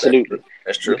 Absolutely.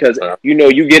 That's true. Because you know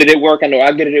you get it at work. I know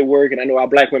I get it at work, and I know our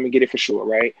Black women get it for sure,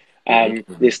 right?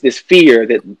 This fear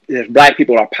that if Black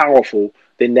people are powerful,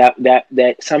 then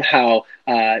that somehow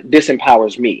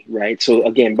disempowers me, right? So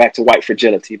again, back to white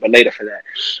fragility, but later for that.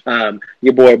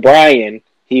 Your boy Brian,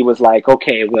 he was like,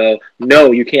 okay, well,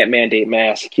 no, you can't mandate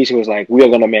masks. Keisha was like, we are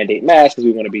going to mandate masks because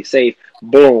we want to be safe.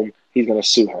 Boom, he's going to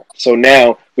sue her. So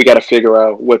now we got to figure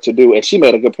out what to do. And she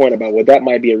made a good point about, well, that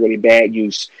might be a really bad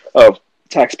use of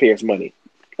taxpayers' money.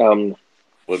 Would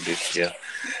be, yeah.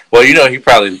 Well, you know, he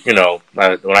probably, you know,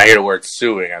 when I hear the word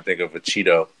suing, I think of a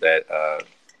Cheeto that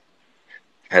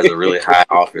has a really high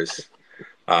office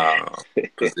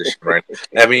position, right?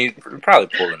 I mean, probably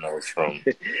pulling those from.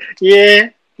 Yeah.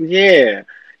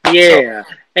 So,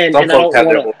 and I don't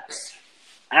want to.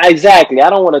 Exactly. I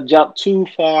don't want to jump too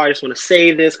far. I just want to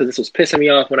say this because this was pissing me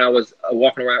off when I was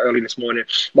walking around early this morning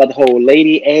about the whole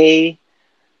Lady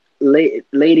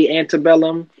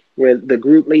Antebellum, where the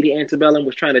group Lady Antebellum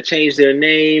was trying to change their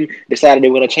name, decided they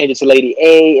were going to change it to Lady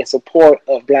A in support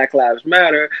of Black Lives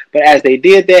Matter. But as they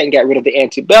did that and got rid of the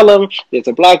Antebellum, there's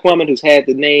a Black woman who's had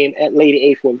the name at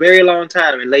Lady A for a very long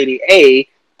time, and Lady A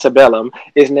Antebellum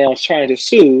is now trying to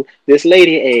sue this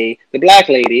Lady A, the Black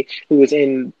lady, who was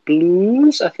in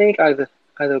blues, I think, either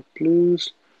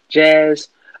blues, jazz,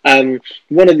 one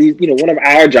of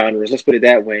our genres, let's put it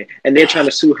that way, and they're trying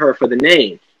to sue her for the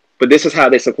name. But this is how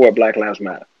they support Black Lives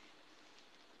Matter.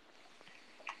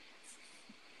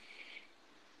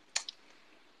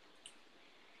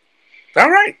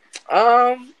 All right.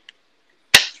 I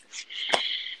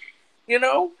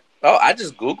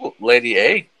just Googled Lady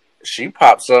A. She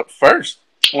pops up first.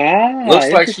 Looks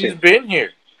like she's been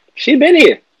here. She been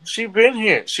here.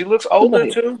 She looks older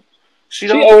too. She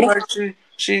don't look like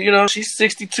she's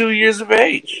 62 years of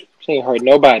age. She ain't hurt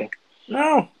nobody.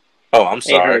 No. Oh, I'm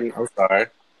sorry.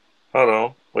 Hold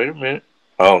on. Wait a minute.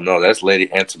 Oh, no, that's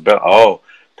Lady Antebellum. Oh,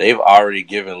 they've already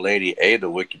given Lady A the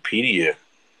Wikipedia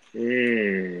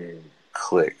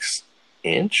clicks.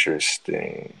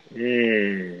 Interesting.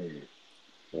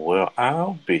 Well,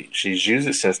 I'll be. She's used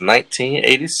it since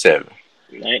 1987.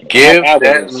 Give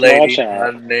that lady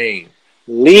a name.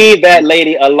 Leave that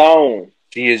lady alone.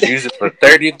 She has used it for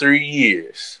 33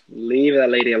 years. Leave that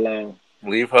lady alone.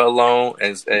 Leave her alone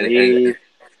and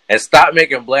stop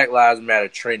making Black Lives Matter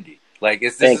trendy. Like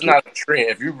this is not a trend.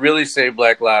 If you really say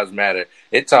Black Lives Matter,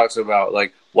 it talks about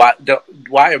like why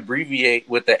abbreviate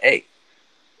with the A?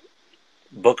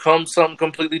 Become something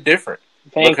completely different.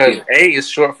 Because A is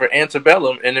short for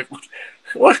antebellum, and if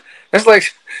what that's like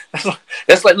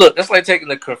look, that's like taking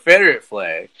the Confederate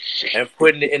flag and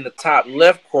putting it in the top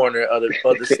left corner of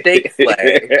the state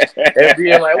flag and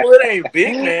being like, well, it ain't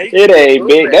big, man. It ain't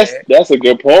big. That's a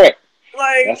good point.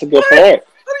 Like that's a good point.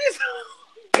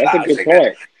 That's a good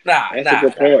point. That's a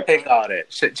good point. Take all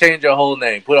that. Change your whole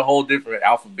name. Put a whole different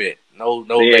alphabet. No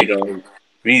lady.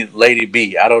 Be Lady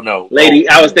B. I don't know. Lady.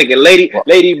 I was thinking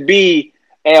Lady B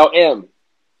LM.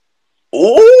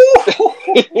 Ooh.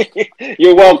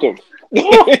 You're welcome.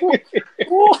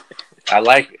 I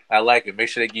like it. Make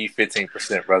sure they give you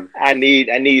 15%, brother. I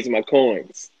need my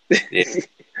coins. Yeah.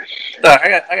 I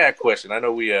got a question. I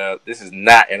know this is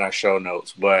not in our show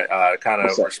notes, but kind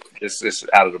of it's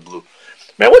out of the blue.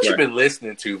 Man, what you been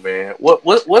listening to, man?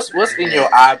 What's in your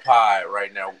iPod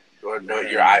right now, or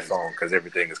your iPhone? Because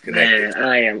everything is connected.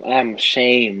 Man, I'm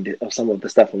ashamed of some of the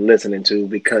stuff I'm listening to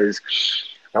because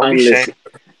I'm listening.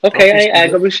 Okay, I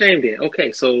ain't gonna be ashamed then.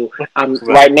 Okay, so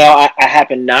right now I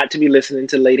happen not to be listening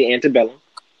to Lady Antebellum.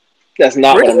 That's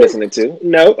not what I'm listening to.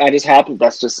 Nope, I'm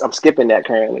skipping that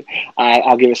currently.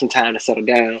 I'll give it some time to settle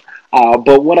down.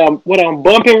 But what I'm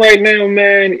bumping right now,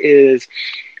 man, is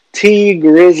T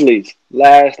Grizzly's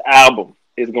last album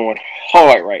is going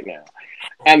hard right now.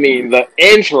 I mean, the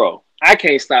intro. I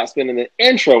can't stop spinning the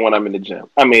intro when I'm in the gym.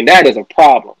 I mean, that is a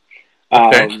problem.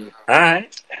 Okay. All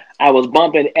right. I was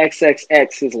bumping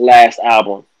XXX's last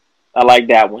album. I like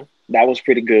that one. That was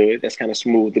pretty good. That's kind of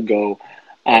smooth to go.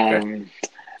 And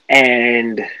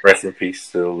rest in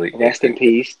peace, rest in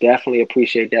peace. Definitely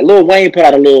appreciate that. Lil Wayne put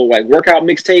out a little workout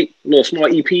mixtape, little small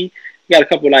EP. Got a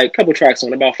couple tracks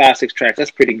on, about 5-6 tracks.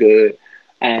 That's pretty good.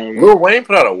 Lil Wayne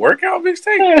put out a workout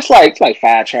mixtape? Yeah, it's like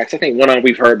 5 tracks. I think one of them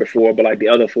we've heard before, but like the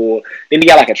other 4. Then you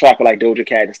got like a track with like Doja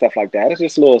Cat and stuff like that. It's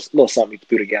just a little something you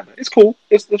threw together. It's cool.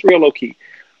 It's real low key.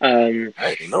 And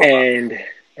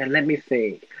let me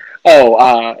think.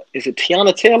 Is it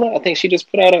Tiana Taylor? I think she just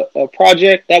put out a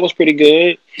project that was pretty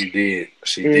good. She did.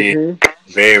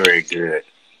 Very, very good.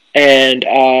 And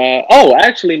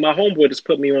actually, my homeboy just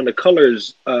put me on the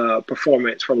Colors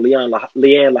performance from Leanne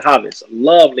LaHavis.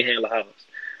 Love Leanne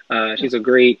LaHavis. She's a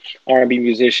great R&B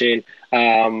musician.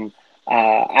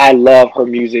 I love her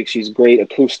music. She's great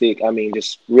acoustic. I mean,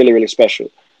 just really, really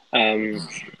special.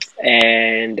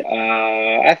 And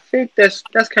I think that's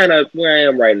kind of where I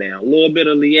am right now. A little bit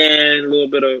of Leanne, a little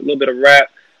bit of rap,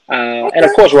 and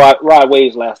of course Rod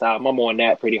Wave's last album. I'm on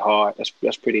that pretty hard. That's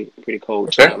pretty cool.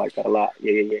 Okay. I like that a lot.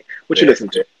 Yeah. What you listen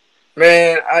to?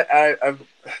 Man,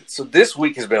 so this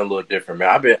week has been a little different, man.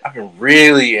 I've been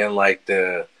really in like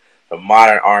the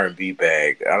modern R&B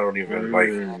bag. I don't even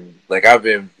like I've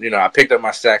been, I picked up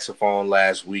my saxophone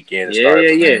last weekend.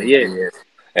 Yeah.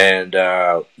 And,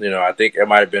 I think it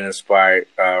might have been inspired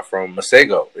from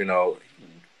Masego,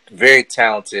 very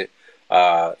talented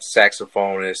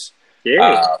saxophonist,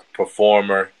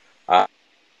 performer,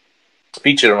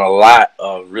 featured on a lot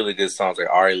of really good songs like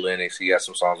Ari Lennox. He got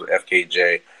some songs with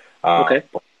FKJ. But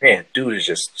man, dude is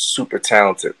just super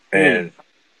talented. And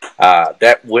I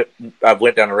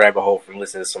went down the rabbit hole from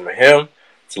listening to some of him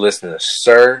to listening to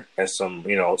Sir and some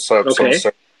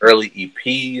Sir early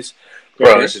EPs.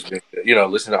 Bro, it's just been,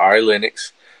 listen to Ari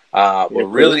Lennox, but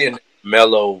really in the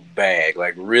mellow bag,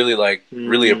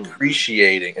 really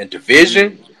appreciating. And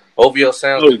Division, OVO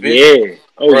Sounds Division,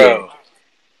 bro,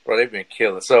 they've been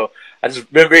killing. So I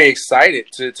just been very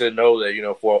excited to know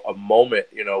that, for a moment,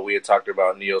 we had talked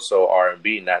about neo soul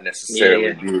R&B, not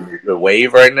necessarily the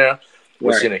wave right now.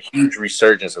 We're seeing a huge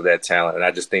resurgence of that talent, and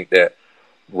I just think that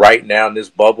right now in this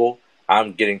bubble,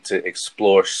 I'm getting to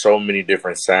explore so many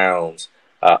different sounds.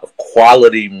 Of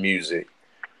quality music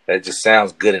that just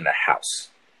sounds good in the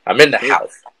house. I'm in the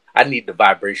house. I need the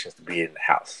vibrations to be in the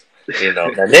house. Now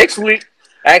next week,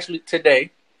 actually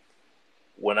today,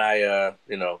 when I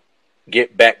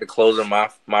get back to closing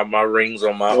my rings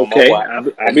on my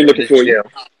watch, I'll be looking for you.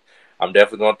 I'm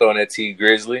definitely gonna throw in that T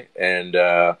Grizzly and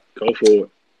go for it.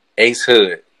 Ace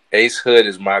Hood. Ace Hood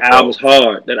is my album's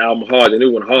hard. That album hard. The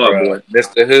new one hard, boy.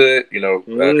 Mr. Hood, you know,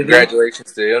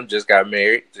 congratulations to him. Just got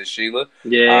married to Sheila.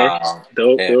 Yeah,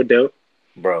 dope.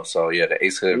 Bro, so yeah, the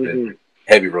Ace Hood been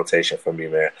heavy rotation for me,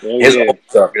 man. Oh, His old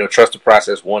stuff, you know, Trust the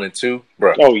Process 1 and 2,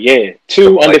 bro. Oh yeah,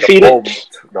 2 undefeated.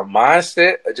 The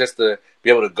mindset, just to be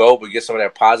able to go but get some of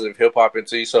that positive hip hop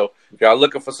into you. So if y'all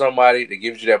looking for somebody that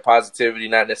gives you that positivity,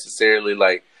 not necessarily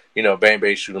like, you know, bang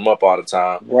bang shoot them up all the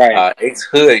time. Right. Ace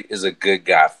Hood is a good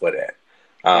guy for that.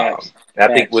 I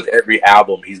think with every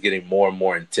album, he's getting more and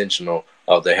more intentional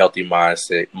of the healthy mind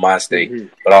state,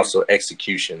 but also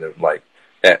execution of like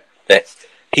that.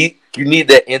 You need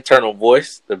that internal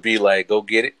voice to be like, go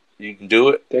get it. You can do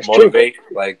it. That's motivate.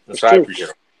 True. Like, that's I appreciate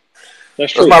it.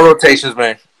 That's true. That's my rotations,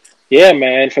 man. Yeah,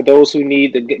 man. For those who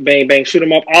need the bang bang shoot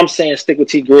 'em up, I'm saying stick with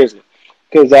T Grizzly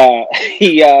because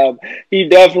he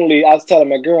definitely. I was telling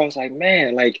my girl, I was like,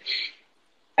 man, like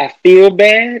I feel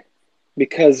bad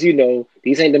because you know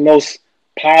these ain't the most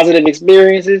positive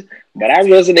experiences, but I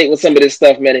resonate with some of this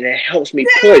stuff, man, and it helps me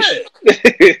push.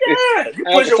 You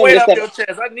push your weight up your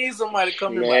chest. I need somebody to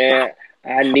come in. Man,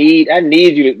 I need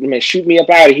you to shoot me up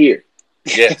out of here.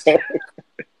 Yes.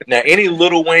 Now, any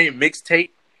Lil Wayne mixtape,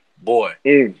 boy,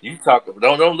 you talk.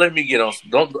 Don't let me get on.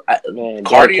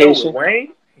 Cardio with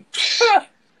Wayne.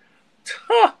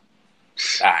 All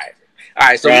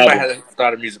right. So we might have to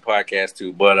start a music podcast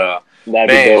too. But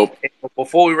man,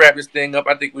 before we wrap this thing up,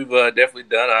 I think we've definitely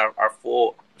done our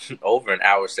full over an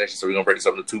hour session. So we're gonna break this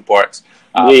up into 2 parts.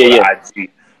 IG.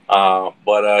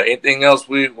 But anything else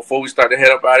before we start to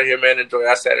head up out of here, man? Enjoy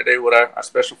our Saturday with our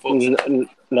special folks.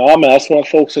 No, man, I just want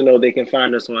folks to know they can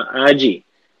find us on IG.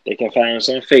 They can find us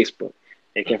on Facebook.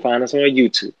 They can find us on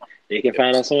YouTube. They can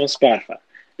find us on Spotify.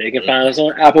 They can find us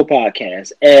on Apple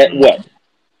Podcasts. At what?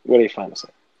 Where do they find us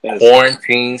at?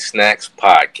 Quarantine Snacks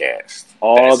Podcast.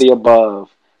 All the above.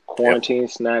 Quarantine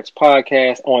Snacks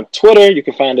Podcast. On Twitter, you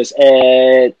can find us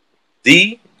at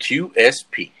the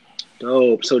QSP.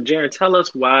 Dope. So, Jaron, tell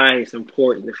us why it's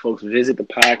important that folks visit the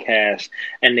podcast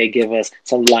and they give us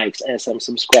some likes and some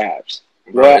subscribes.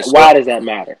 Why does that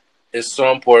matter? It's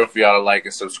so important for y'all to like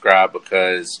and subscribe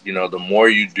because, you know, the more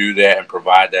you do that and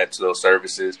provide that to those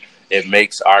services, it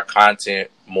makes our content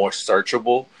more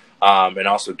searchable and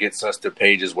also gets us to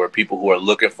pages where people who are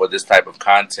looking for this type of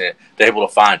content, they're able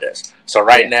to find us. So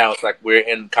right now, it's like we're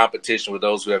in competition with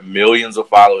those who have millions of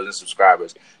followers and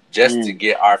subscribers just to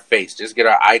get our face, just get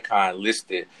our icon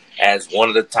listed as one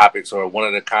of the topics or one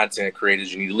of the content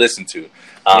creators you need to listen to.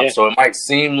 So it might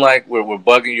seem like we're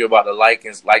bugging you about the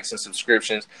likes and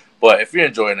subscriptions, but if you're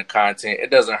enjoying the content, it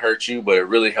doesn't hurt you, but it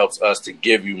really helps us to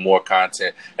give you more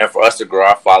content and for us to grow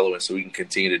our following so we can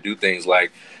continue to do things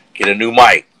like get a new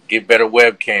mic, get better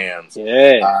webcams,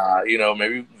 you know,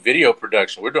 maybe video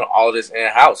production. We're doing all of this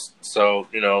in-house. So,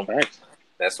 you know,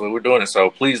 that's what we're doing. So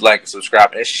please like and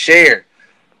subscribe and share.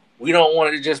 We don't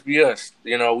want it to just be us.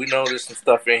 You know, we know there's some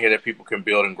stuff in here that people can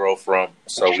build and grow from.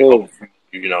 So we hope,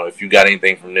 you know, if you got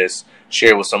anything from this,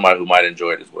 share with somebody who might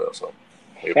enjoy it as well. So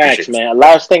facts, man.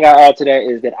 Last thing I add to that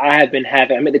is that I have been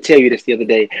having, I meant to tell you this the other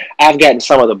day, I've gotten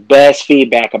some of the best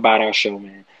feedback about our show,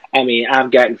 man. I mean,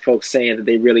 I've gotten folks saying that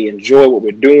they really enjoy what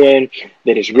we're doing,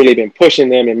 that it's really been pushing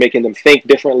them and making them think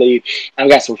differently. I've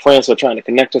got some friends who are trying to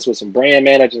connect us with some brand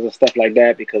managers and stuff like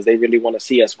that because they really want to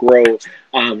see us grow.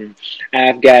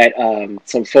 I've got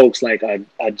some folks like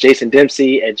Jason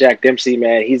Dempsey at Jack Dempsey,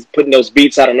 man. He's putting those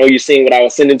beats. I don't know you've seen what I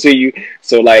was sending to you.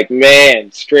 So, like,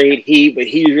 man, straight heat, but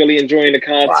he's really enjoying the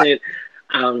content.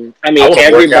 I mean,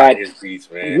 everybody, his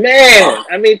beats, man.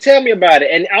 I mean, tell me about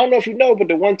it. And I don't know if you know, but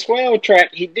the 112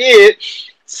 track he did,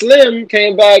 Slim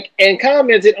came back and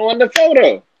commented on the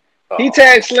photo. He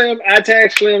tagged Slim, I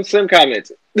tagged Slim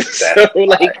commented. So,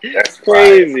 like, that's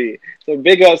crazy. So,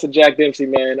 big ups to Jack Dempsey,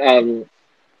 man.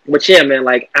 But yeah, man,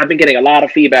 like, I've been getting a lot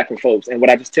of feedback from folks. And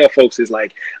what I just tell folks is,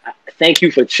 like, thank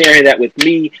you for sharing that with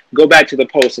me. Go back to the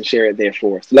post and share it there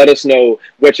for us. Let us know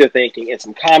what you're thinking in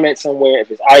some comments somewhere.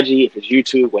 If it's IG, if it's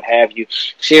YouTube, what have you.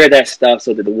 Share that stuff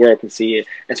so that the world can see it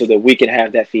and so that we can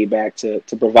have that feedback to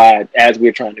provide as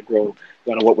we're trying to grow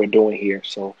on what we're doing here.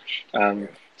 So,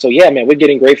 yeah, man, we're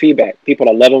getting great feedback. People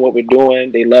are loving what we're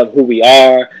doing. They love who we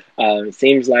are. It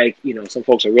seems like, you know, some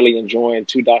folks are really enjoying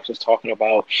two doctors talking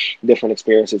about different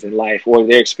experiences in life or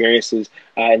their experiences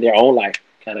in their own life,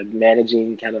 kind of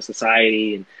managing kind of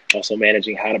society and also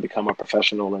managing how to become a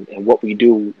professional and what we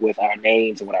do with our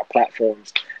names and with our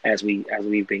platforms as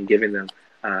we've been giving them,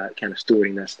 kind of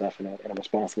stewarding that stuff in a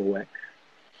responsible way.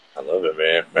 I love it,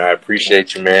 man. I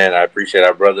appreciate you, man. I appreciate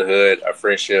our brotherhood, our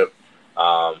friendship.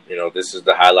 You know, this is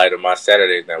the highlight of my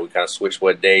Saturdays now. We kind of switched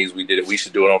what days we did it. We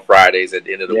should do it on Fridays at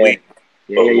the end of the week.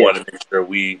 but we want to make sure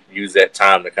we use that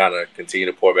time to kind of continue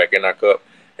to pour back in our cup.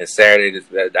 And Saturday,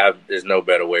 there's no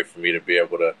better way for me to be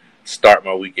able to start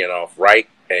my weekend off right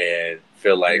and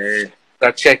feel like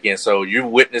our check-in. So you're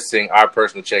witnessing our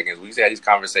personal check-ins. We used to have these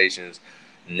conversations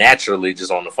naturally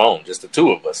just on the phone, just the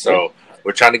two of us. So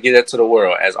we're trying to get that to the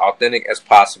world as authentic as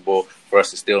possible for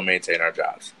us to still maintain our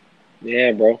jobs.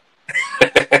 Yeah, bro.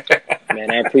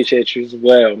 Man, I appreciate you as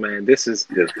well, man. This is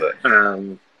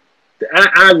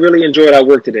I really enjoyed our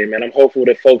work today, man. I'm hopeful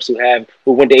that folks who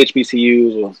went to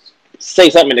HBCUs will say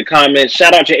something in the comments.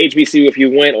 Shout out your HBCU if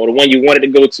you went or the one you wanted to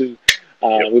go to.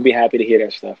 We'd be happy to hear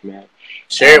that stuff, man.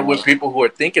 Share it with people who are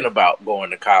thinking about going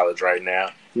to college right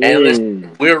now.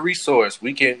 And we're a resource.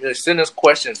 We can send us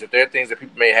questions if there are things that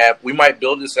people may have. We might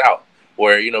build this out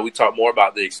where, we talk more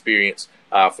about the experience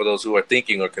for those who are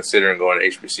thinking or considering going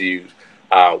to HBCUs.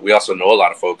 We also know a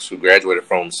lot of folks who graduated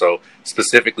from, so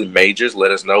specifically majors.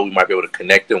 Let us know. We might be able to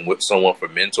connect them with someone for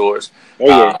mentors.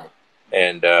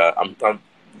 And I'm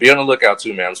be on the lookout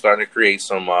too, man. I'm starting to create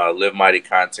some Live Mighty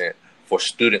content for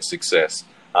student success.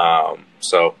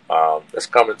 So that's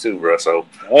coming too, bro. So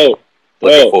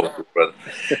looking forward to it, brother.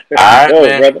 All right,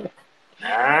 man. Brother.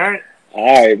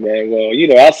 All right, man.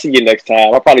 Well, I'll see you next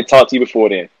time. I'll probably talk to you before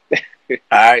then. All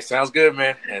right, sounds good,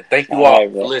 man. And thank you all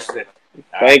for listening.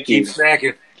 Thank you. Keep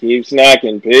snacking. Keep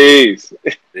snacking. Peace.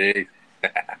 Peace.